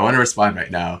say. Like I want to respond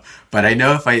right now, but I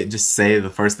know if I just say the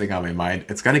first thing on my mind,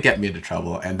 it's going to get me into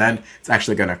trouble. And then it's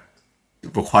actually going to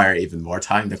require even more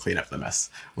time to clean up the mess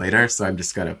later. So I'm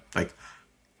just going to like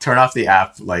turn off the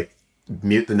app, like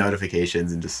mute the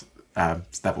notifications and just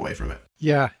step away from it.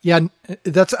 Yeah.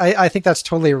 I think that's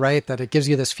totally right, that it gives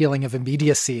you this feeling of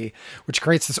immediacy, which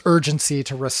creates this urgency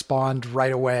to respond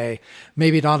right away,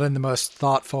 maybe not in the most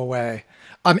thoughtful way.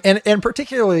 And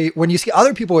particularly when you see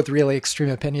other people with really extreme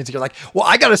opinions, you're like, well,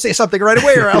 I got to say something right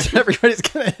away or else everybody's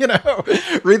going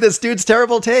to, read this dude's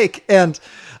terrible take. And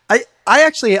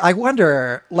I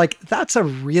wonder, like, that's a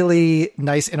really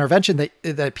nice intervention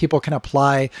that people can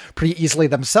apply pretty easily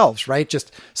themselves, right?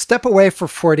 Just step away for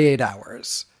 48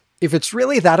 hours. If it's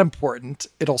really that important,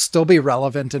 it'll still be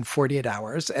relevant in 48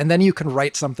 hours. And then you can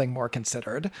write something more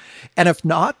considered. And if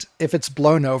not, if it's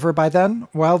blown over by then,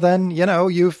 well, then,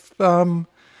 you've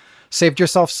saved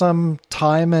yourself some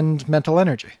time and mental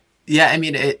energy. Yeah, I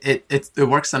mean, it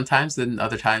works sometimes, and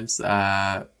other times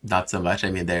not so much. I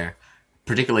mean,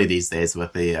 particularly these days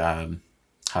with the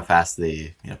how fast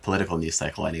the political news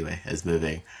cycle anyway is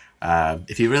moving.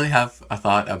 If you really have a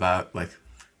thought about like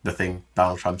the thing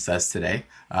Donald Trump says today,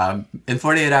 in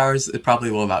 48 hours, it probably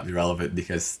will not be relevant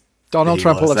because Donald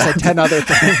Trump will have said 10 other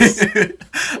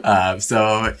things.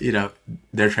 So,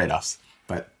 there are trade-offs.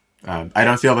 But I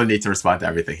don't feel the need to respond to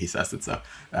everything he says. And so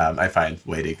I find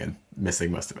waiting and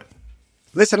missing most of it.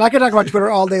 Listen, I could talk about Twitter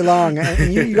all day long.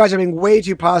 And you guys are being way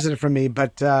too positive for me.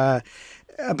 But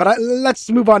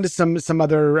let's move on to some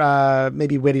other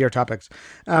maybe wittier topics.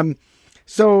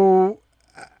 So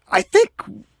I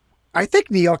think,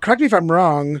 Neil, correct me if I'm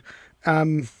wrong,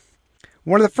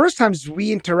 one of the first times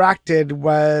we interacted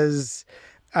was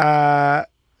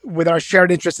with our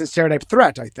shared interest in Stereotype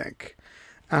Threat, I think.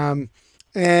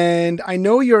 And I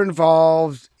know you're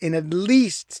involved in at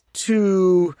least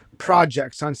 2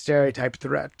 projects on Stereotype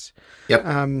Threat.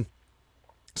 Yep.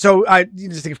 So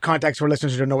just to give context for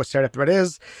listeners who don't know what stereotype threat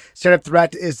is. Stereotype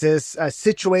threat is this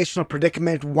situational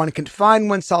predicament one can find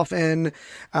oneself in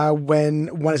when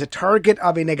one is a target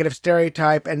of a negative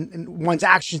stereotype, and one's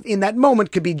actions in that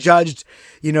moment could be judged,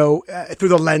 through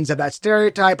the lens of that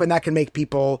stereotype, and that can make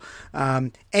people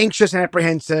anxious and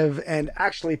apprehensive, and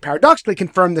actually paradoxically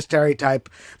confirm the stereotype,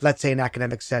 let's say in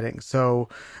academic settings. So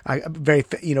a very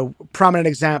prominent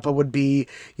example would be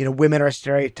women are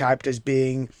stereotyped as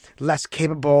being less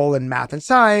capable in math and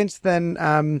science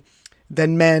than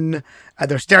than men.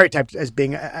 They're stereotyped as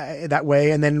being that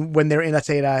way. And then when they're in, let's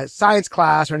say, in a science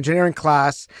class or engineering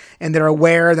class, and they're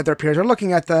aware that their peers are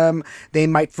looking at them, they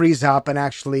might freeze up and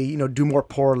actually, do more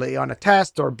poorly on a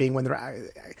test or being when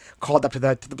they're called up to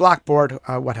the blackboard,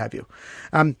 what have you.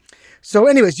 So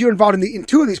anyways, you're involved in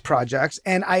two of these projects,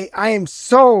 and I am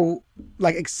so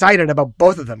excited about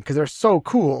both of them because they're so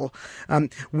cool.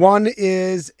 One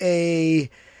is a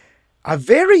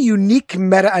very unique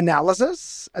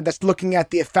meta-analysis that's looking at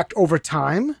the effect over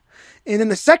time. And then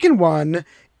the second one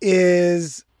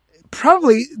is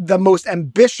probably the most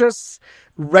ambitious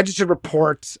registered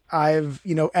report I've,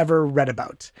 ever read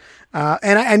about.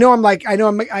 And I know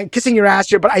I'm kissing your ass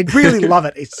here, but I really love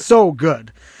it. It's so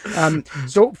good.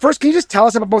 So first, can you just tell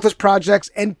us about both those projects?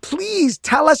 And please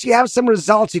tell us you have some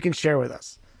results you can share with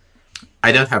us.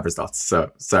 I don't have results,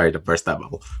 so sorry to burst that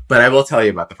bubble. But I will tell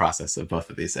you about the process of both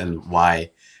of these and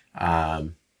why I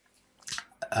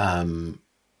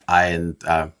and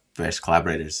various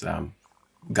collaborators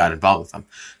got involved with them.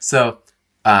 So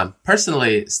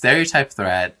personally, stereotype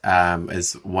threat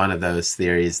is one of those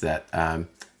theories that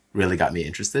really got me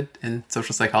interested in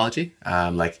social psychology.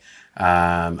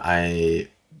 I've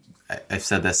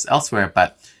said this elsewhere,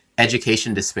 but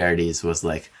education disparities was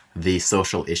the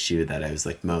social issue that I was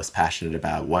most passionate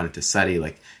about, wanted to study,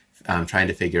 trying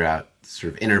to figure out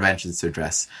sort of interventions to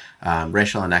address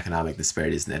racial and economic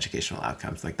disparities in educational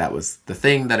outcomes. That was the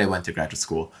thing that I went to graduate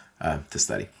school to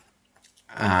study.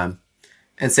 And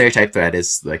stereotype threat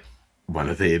is one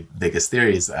of the biggest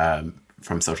theories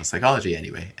from social psychology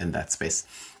anyway in that space.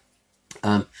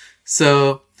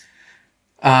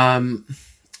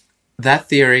 That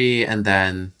theory and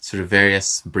then sort of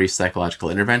various brief psychological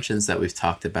interventions that we've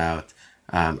talked about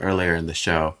earlier in the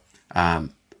show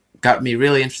got me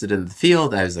really interested in the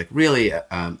field. I was really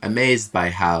amazed by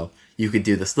how you could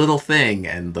do this little thing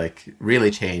and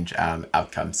really change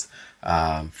outcomes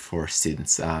for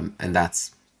students. And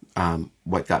that's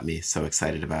what got me so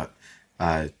excited about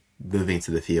moving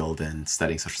to the field and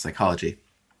studying social psychology.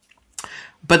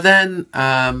 But then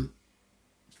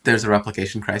there's a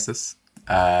replication crisis.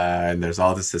 And there's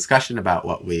all this discussion about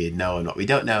what we know and what we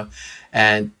don't know.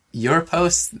 And your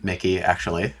post, Mickey,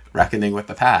 actually, Reckoning with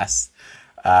the Past,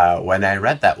 when I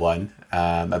read that one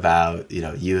about,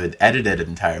 you had edited an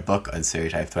entire book on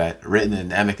stereotype threat, written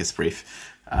an amicus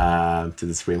brief to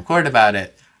the Supreme Court about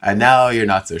it, and now you're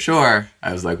not so sure.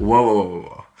 I was like,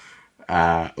 whoa.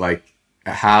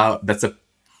 How,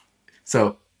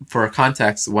 so for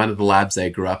context, one of the labs I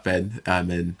grew up in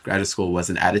graduate school was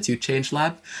an attitude change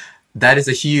lab. That is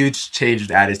a huge change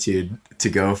in attitude to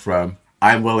go from,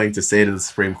 I'm willing to say to the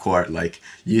Supreme Court,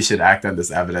 you should act on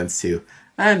this evidence, to,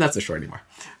 I'm not so sure anymore.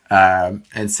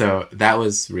 And so that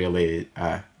was really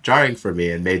jarring for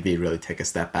me and made me really take a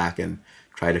step back and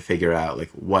try to figure out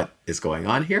what is going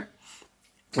on here.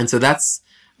 And so that's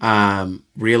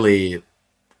really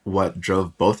what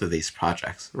drove both of these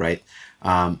projects, right?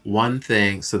 One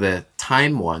thing, so the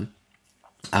time one,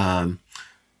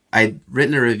 I'd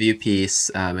written a review piece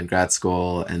in grad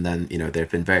school, and then, there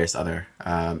have been various other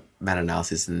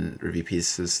meta-analyses and review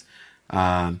pieces.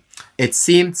 It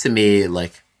seemed to me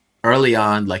early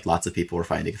on, lots of people were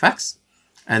finding effects.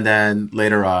 And then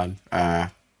later on,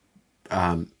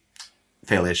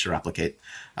 failures to replicate,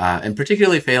 and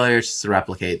particularly failures to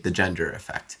replicate the gender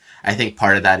effect. I think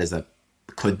part of that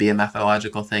could be a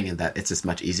methodological thing in that it's just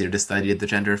much easier to study the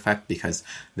gender effect because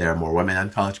there are more women on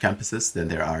college campuses than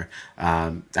there are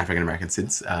African-American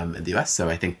students in the US. So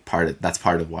I think that's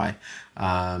part of why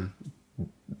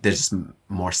there's just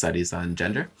more studies on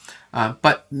gender.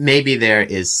 But maybe there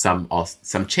is some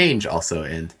change also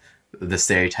in the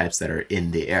stereotypes that are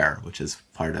in the air, which is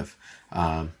part of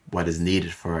what is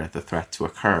needed for the threat to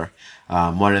occur.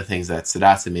 One of the things that stood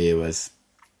out to me was,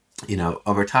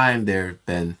 over time there have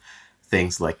been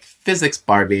things like physics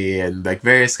Barbie and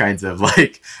various kinds of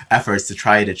efforts to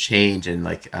try to change and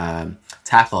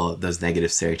tackle those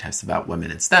negative stereotypes about women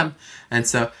in STEM. And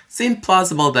so it seemed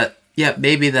plausible that,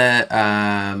 maybe the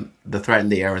threat in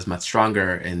the air was much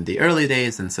stronger in the early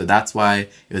days. And so that's why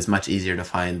it was much easier to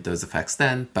find those effects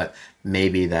then. But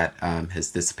maybe that has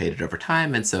dissipated over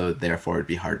time. And so therefore it'd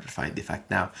be harder to find the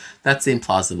effect now. That seemed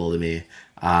plausible to me.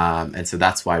 And so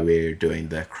that's why we're doing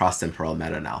the cross-temporal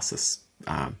meta-analysis.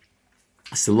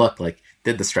 So look,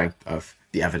 did the strength of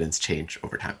the evidence change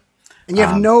over time? And you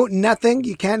have nothing?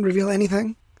 You can't reveal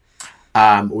anything?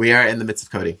 We are in the midst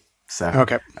of coding. So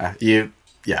okay.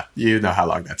 You know how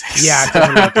long that takes. Yeah, it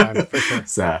doesn't have time, for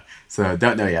sure. So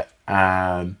don't know yet.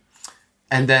 And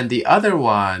then the other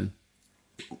one,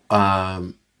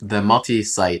 the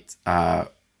multi-site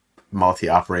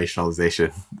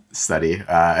multi-operationalization study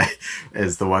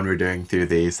is the one we're doing through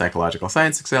the Psychological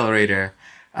Science Accelerator.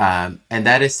 And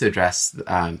that is to address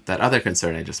that other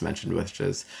concern I just mentioned, which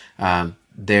is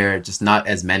there are just not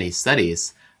as many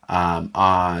studies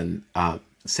on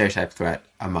stereotype threat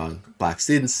among Black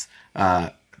students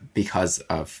because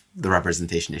of the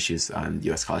representation issues on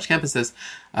U.S. college campuses.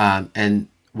 And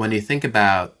when you think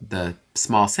about the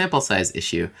small sample size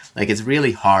issue, like it's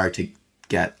really hard to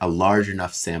get a large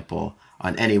enough sample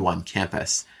on any one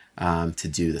campus to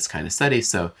do this kind of study.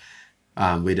 So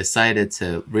we decided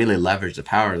to really leverage the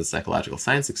power of the Psychological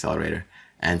Science Accelerator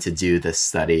and to do this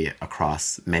study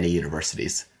across many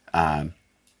universities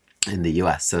in the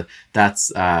US. So that's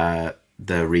the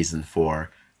reason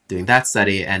for doing that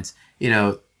study. And,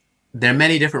 there are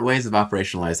many different ways of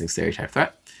operationalizing stereotype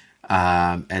threat.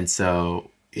 And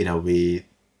so, we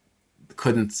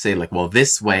couldn't say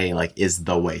this way is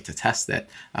the way to test it.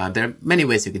 There are many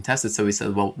ways you can test it. So we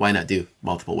said, well, why not do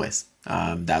multiple ways?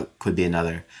 That could be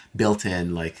another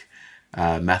built-in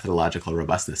methodological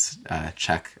robustness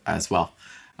check as well.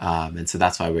 And so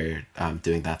that's why we're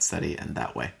doing that study in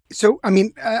that way. So, I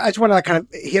just want to kind of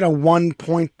hit on one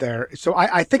point there. So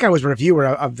I think I was a reviewer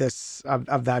of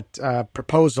that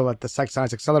proposal at the Psych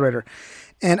Science Accelerator,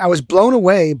 and I was blown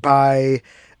away by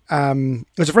it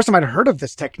was the first time I'd heard of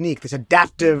this technique, this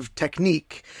adaptive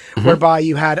technique, whereby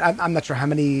you had, I'm not sure how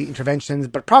many interventions,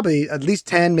 but probably at least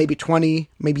 10, maybe 20,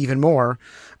 maybe even more.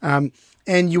 And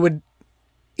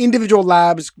individual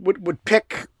labs would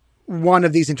pick one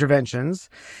of these interventions.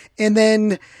 And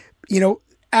then,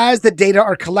 as the data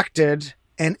are collected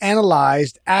and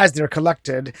analyzed as they're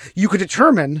collected, you could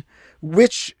determine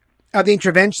which of the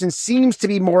intervention seems to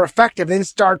be more effective, then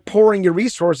start pouring your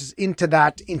resources into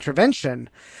that intervention.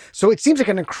 So it seems like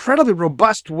an incredibly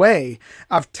robust way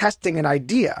of testing an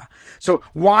idea. So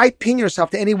why pin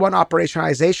yourself to any one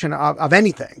operationalization of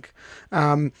anything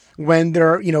when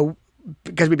there,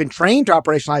 because we've been trained to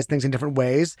operationalize things in different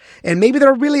ways, and maybe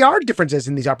there really are differences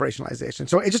in these operationalizations.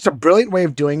 So it's just a brilliant way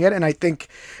of doing it. And I think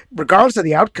regardless of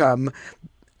the outcome,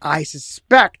 I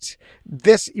suspect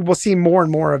we'll see more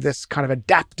and more of this kind of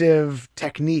adaptive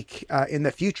technique in the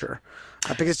future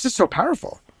because it's just so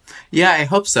powerful. Yeah, I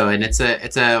hope so. And it's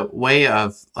a way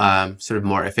of sort of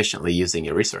more efficiently using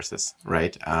your resources,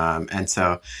 right? And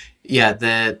so, yeah,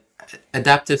 the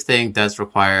adaptive thing does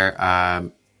require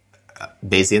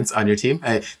Bayesians on your team.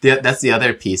 That's the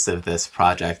other piece of this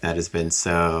project that has been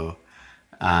so...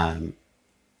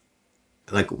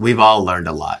 we've all learned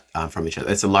a lot from each other.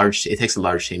 It takes a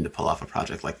large team to pull off a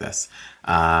project like this.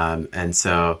 And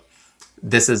so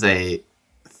this is I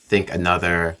think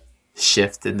another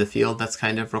shift in the field that's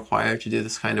kind of required to do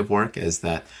this kind of work, is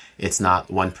that it's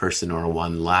not one person or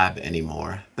one lab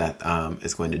anymore that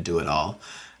is going to do it all.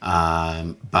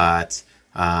 But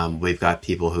we've got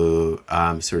people who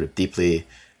sort of deeply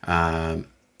embedded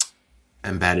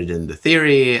in the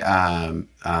theory,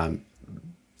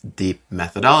 deep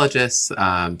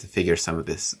methodologists to figure some of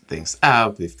these things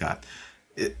out. We've got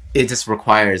it just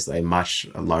requires a much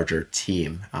larger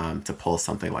team to pull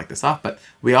something like this off. But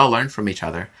we all learn from each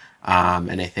other,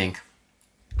 and I think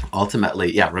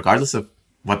ultimately, regardless of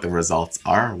what the results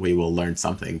are, we will learn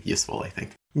something useful, I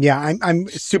think. Yeah, I'm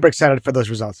super excited for those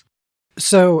results.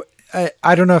 So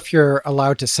I don't know if you're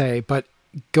allowed to say, but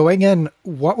going in,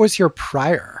 what was your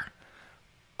prior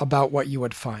about what you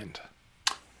would find?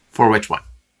 For which one?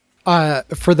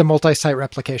 For the multi-site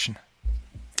replication.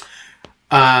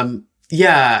 My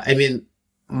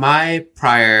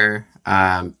prior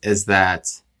is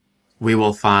that we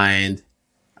will find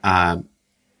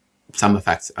some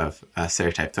effects of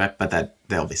stereotype threat, but that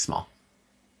they'll be small.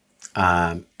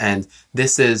 And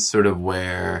this is sort of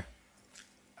where,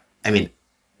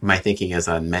 my thinking is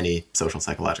on many social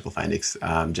psychological findings.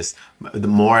 Just the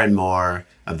more and more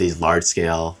of these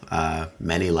large-scale,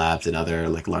 many labs and other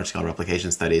large-scale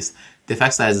replication studies, the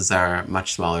effect sizes are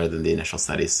much smaller than the initial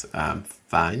studies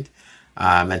find.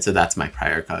 And so that's my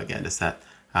prior again, is that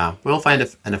we'll find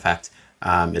an effect.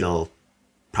 It'll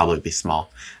probably be small.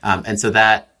 And so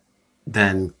that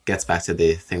then gets back to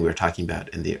the thing we were talking about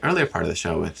in the earlier part of the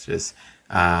show, which is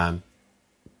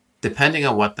depending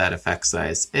on what that effect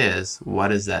size is, what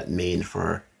does that mean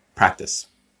for practice?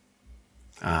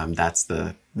 That's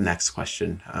the next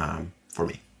question for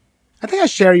me. I think I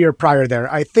share your prior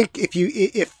there. I think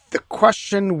if the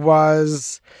question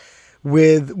was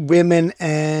with women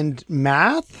and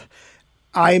math,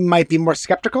 I might be more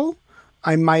skeptical.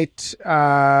 I might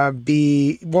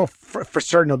be, for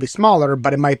certain it'll be smaller,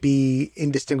 but it might be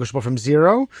indistinguishable from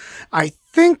zero. I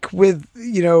think with,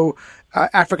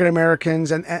 African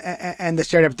Americans and the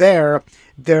stereotype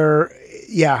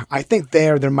I think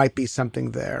there might be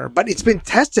something there, but it's been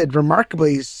tested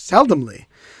remarkably seldomly,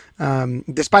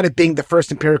 despite it being the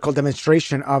first empirical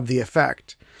demonstration of the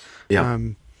effect. Yeah.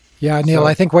 Yeah, Neil,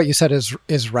 I think what you said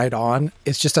is right on.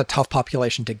 It's just a tough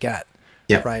population to get.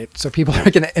 Yeah. Right. So people are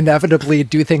going to inevitably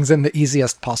do things in the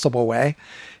easiest possible way.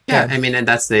 Yeah. And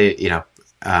that's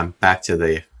back to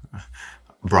the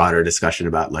broader discussion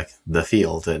about like the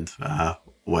field and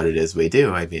what it is we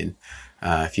do. I mean,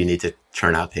 if you need to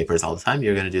churn out papers all the time,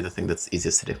 you're going to do the thing that's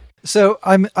easiest to do. So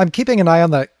I'm keeping an eye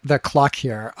on the clock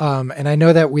here, and I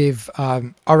know that we've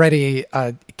already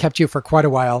kept you for quite a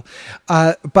while,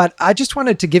 but I just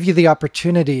wanted to give you the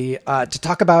opportunity to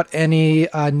talk about any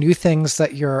new things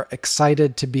that you're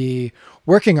excited to be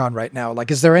working on right now.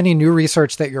 Like, is there any new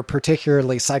research that you're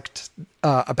particularly psyched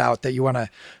about that you want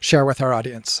to share with our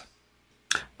audience?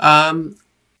 I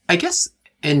guess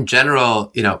in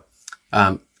general,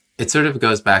 it sort of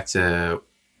goes back to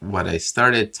what I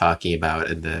started talking about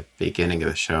in the beginning of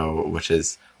the show, which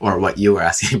is, or what you were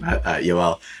asking about,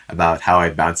 Yoel, about how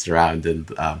I bounced around and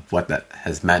what that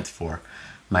has meant for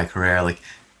my career. Like,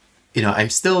 I'm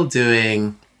still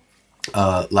doing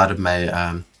a lot of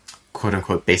my quote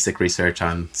unquote basic research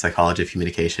on psychology of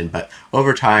communication, but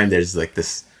over time, there's like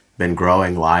this been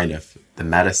growing line of the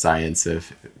meta science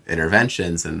of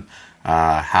interventions and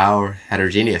how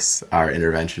heterogeneous are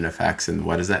intervention effects and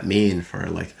what does that mean for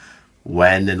like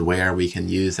when and where we can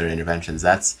use our interventions.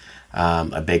 That's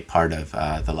a big part of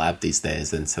the lab these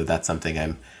days. And so that's something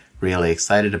I'm really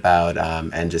excited about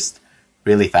and just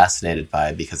really fascinated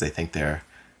by, because I think they're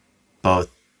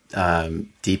both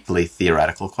deeply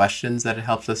theoretical questions that it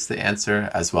helps us to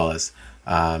answer, as well as,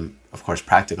 of course,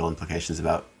 practical implications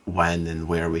about when and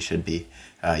where we should be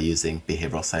using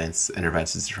behavioral science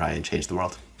interventions to try and change the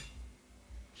world.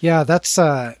 Yeah, that's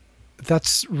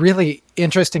really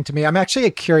interesting to me. I'm actually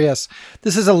curious.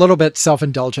 This is a little bit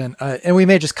self-indulgent, and we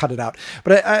may just cut it out.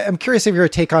 But I'm curious of your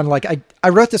take on, like, I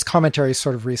wrote this commentary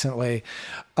sort of recently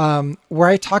where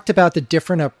I talked about the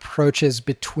different approaches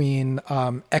between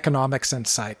economics and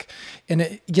psych.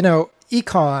 And,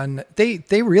 econ,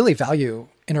 they really value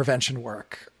intervention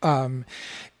work.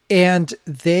 And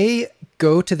they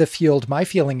go to the field, my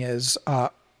feeling is,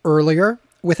 earlier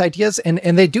with ideas, and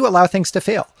they do allow things to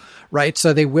fail, right?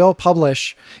 So they will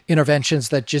publish interventions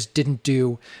that just didn't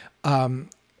do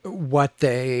what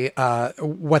they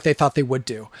thought they would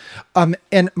do.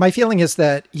 And my feeling is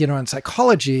that, in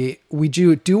psychology, we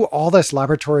do all this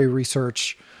laboratory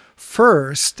research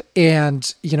first,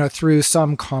 and, through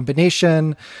some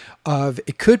combination of,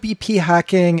 it could be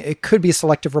p-hacking, it could be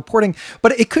selective reporting,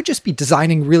 but it could just be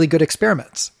designing really good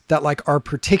experiments that like are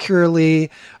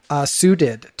particularly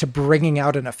suited to bringing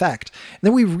out an effect. And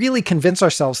then we really convince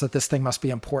ourselves that this thing must be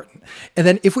important. And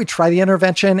then if we try the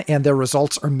intervention and the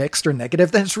results are mixed or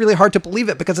negative, then it's really hard to believe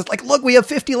it, because it's like, look, we have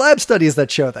 50 lab studies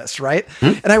that show this, right?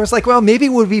 And I was like, well, maybe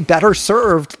we'd be better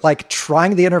served like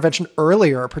trying the intervention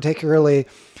earlier, particularly,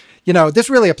 this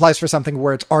really applies for something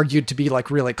where it's argued to be like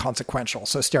really consequential.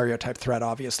 So stereotype threat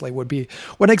obviously would be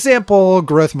one example.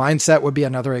 Growth mindset would be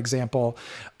another example.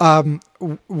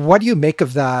 What do you make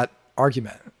of that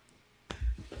argument?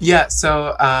 Yeah,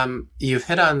 so you've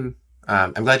hit on,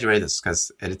 I'm glad you raised this,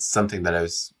 because it's something that I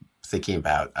was thinking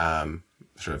about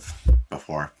sort of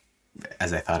before,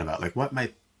 as I thought about like, what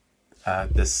might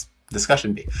this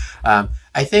discussion be?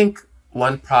 I think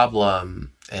one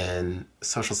problem in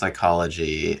social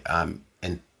psychology,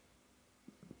 in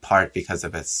part because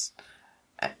of it's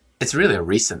really a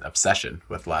recent obsession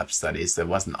with lab studies. It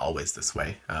wasn't always this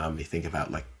way. You think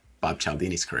about like Bob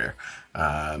Cialdini's career.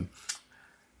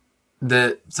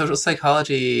 The social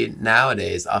psychology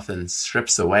nowadays often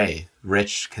strips away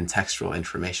rich contextual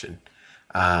information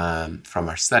from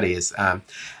our studies. And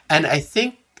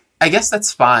I guess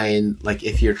that's fine. Like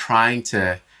if you're trying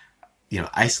to,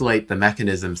 isolate the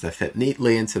mechanisms that fit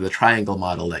neatly into the triangle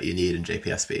model that you need in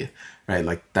JPSP, right?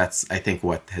 Like that's, I think,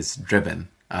 what has driven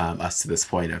us to this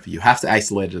point of you have to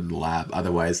isolate it in the lab.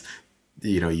 Otherwise,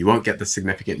 you won't get the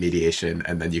significant mediation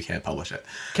and then you can't publish it.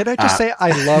 Can I just say,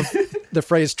 I love the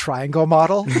phrase triangle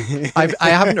model. I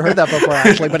haven't heard that before,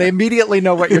 actually, but I immediately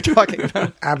know what you're talking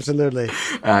about. Absolutely.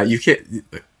 You can't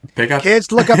pick up. Kids,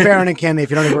 look up Baron and Kenny if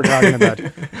you don't know what we're talking about.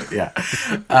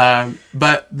 Yeah.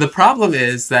 But the problem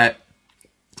is that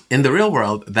in the real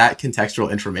world, that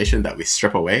contextual information that we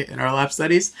strip away in our lab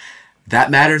studies, that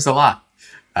matters a lot.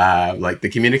 Like the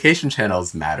communication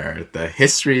channels matter, the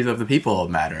histories of the people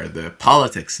matter, the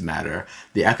politics matter,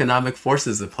 the economic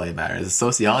forces at play matter, the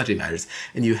sociology matters.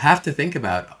 And you have to think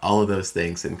about all of those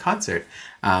things in concert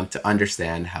to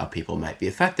understand how people might be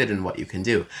affected and what you can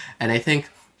do. And I think,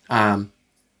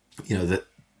 that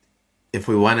if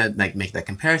we want to like make that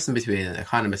comparison between an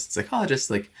economist and psychologist,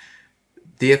 like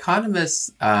the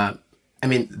economists,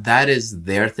 that is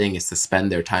their thing, is to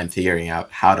spend their time figuring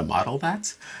out how to model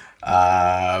that.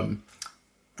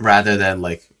 Rather than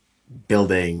like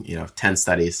building, 10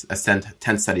 studies, a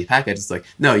 10 study package. It's like,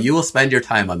 no, you will spend your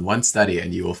time on one study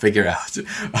and you will figure out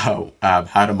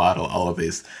how to model all of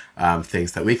these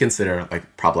things that we consider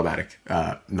like problematic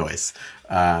noise.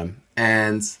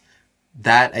 And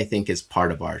that, I think, is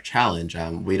part of our challenge.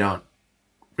 We don't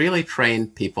really train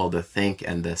people to think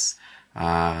in this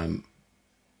complex,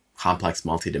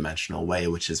 multidimensional way,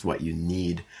 which is what you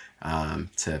need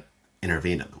to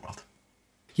intervene in the world.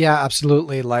 Yeah,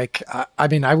 absolutely. Like,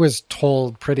 I was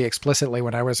told pretty explicitly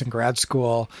when I was in grad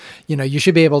school, you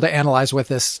should be able to analyze with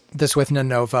this with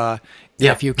NANOVA.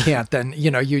 Yeah. If you can't, then,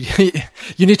 you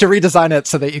need to redesign it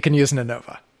so that you can use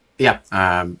NANOVA. Yeah.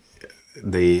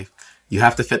 You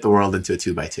have to fit the world into a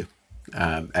 2x2.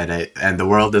 And the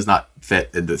world does not fit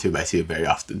into 2x2 very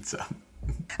often. So.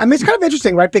 It's kind of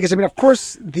interesting, right? Because, of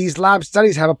course, these lab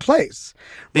studies have a place,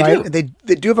 right?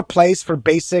 They do have a place for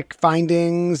basic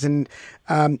findings and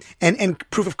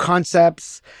proof of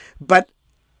concepts. But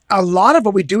a lot of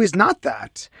what we do is not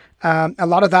that. A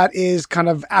lot of that is kind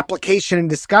of application in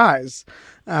disguise.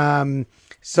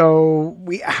 So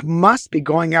we must be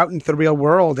going out into the real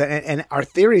world, and our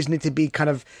theories need to be kind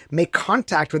of make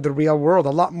contact with the real world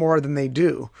a lot more than they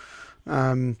do.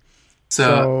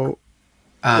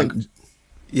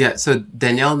 Yeah, so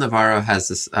Danielle Navarro has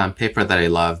this paper that I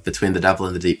love, Between the Devil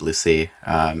and the Deep Blue Sea,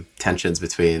 Tensions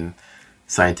Between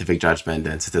Scientific Judgment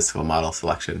and Statistical Model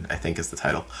Selection, I think is the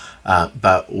title.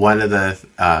 But one of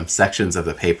the sections of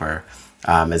the paper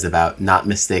is about not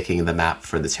mistaking the map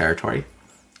for the territory.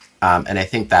 And I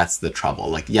think that's the trouble.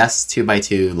 Like, yes,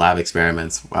 2x2 lab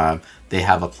experiments, they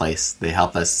have a place. They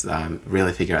help us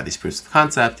really figure out these proofs of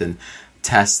concept and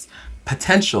test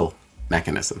potential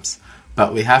mechanisms.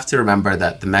 But we have to remember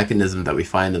that the mechanism that we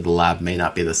find in the lab may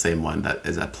not be the same one that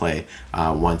is at play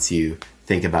once you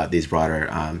think about these broader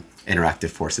interactive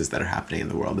forces that are happening in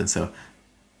the world. And so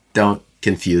don't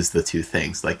confuse the two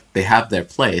things. Like, they have their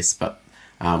place, but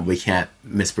we can't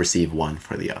misperceive one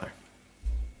for the other.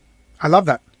 I love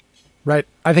that. Right.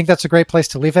 I think that's a great place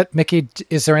to leave it. Mickey,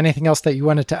 is there anything else that you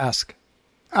wanted to ask?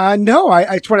 No,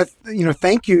 I just want to,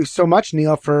 thank you so much,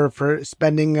 Neil, for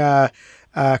spending a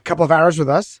couple of hours with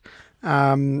us.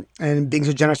 And being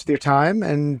so generous with your time.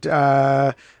 And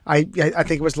I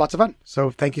think it was lots of fun. So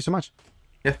thank you so much.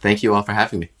 Yeah, thank you all for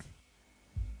having me.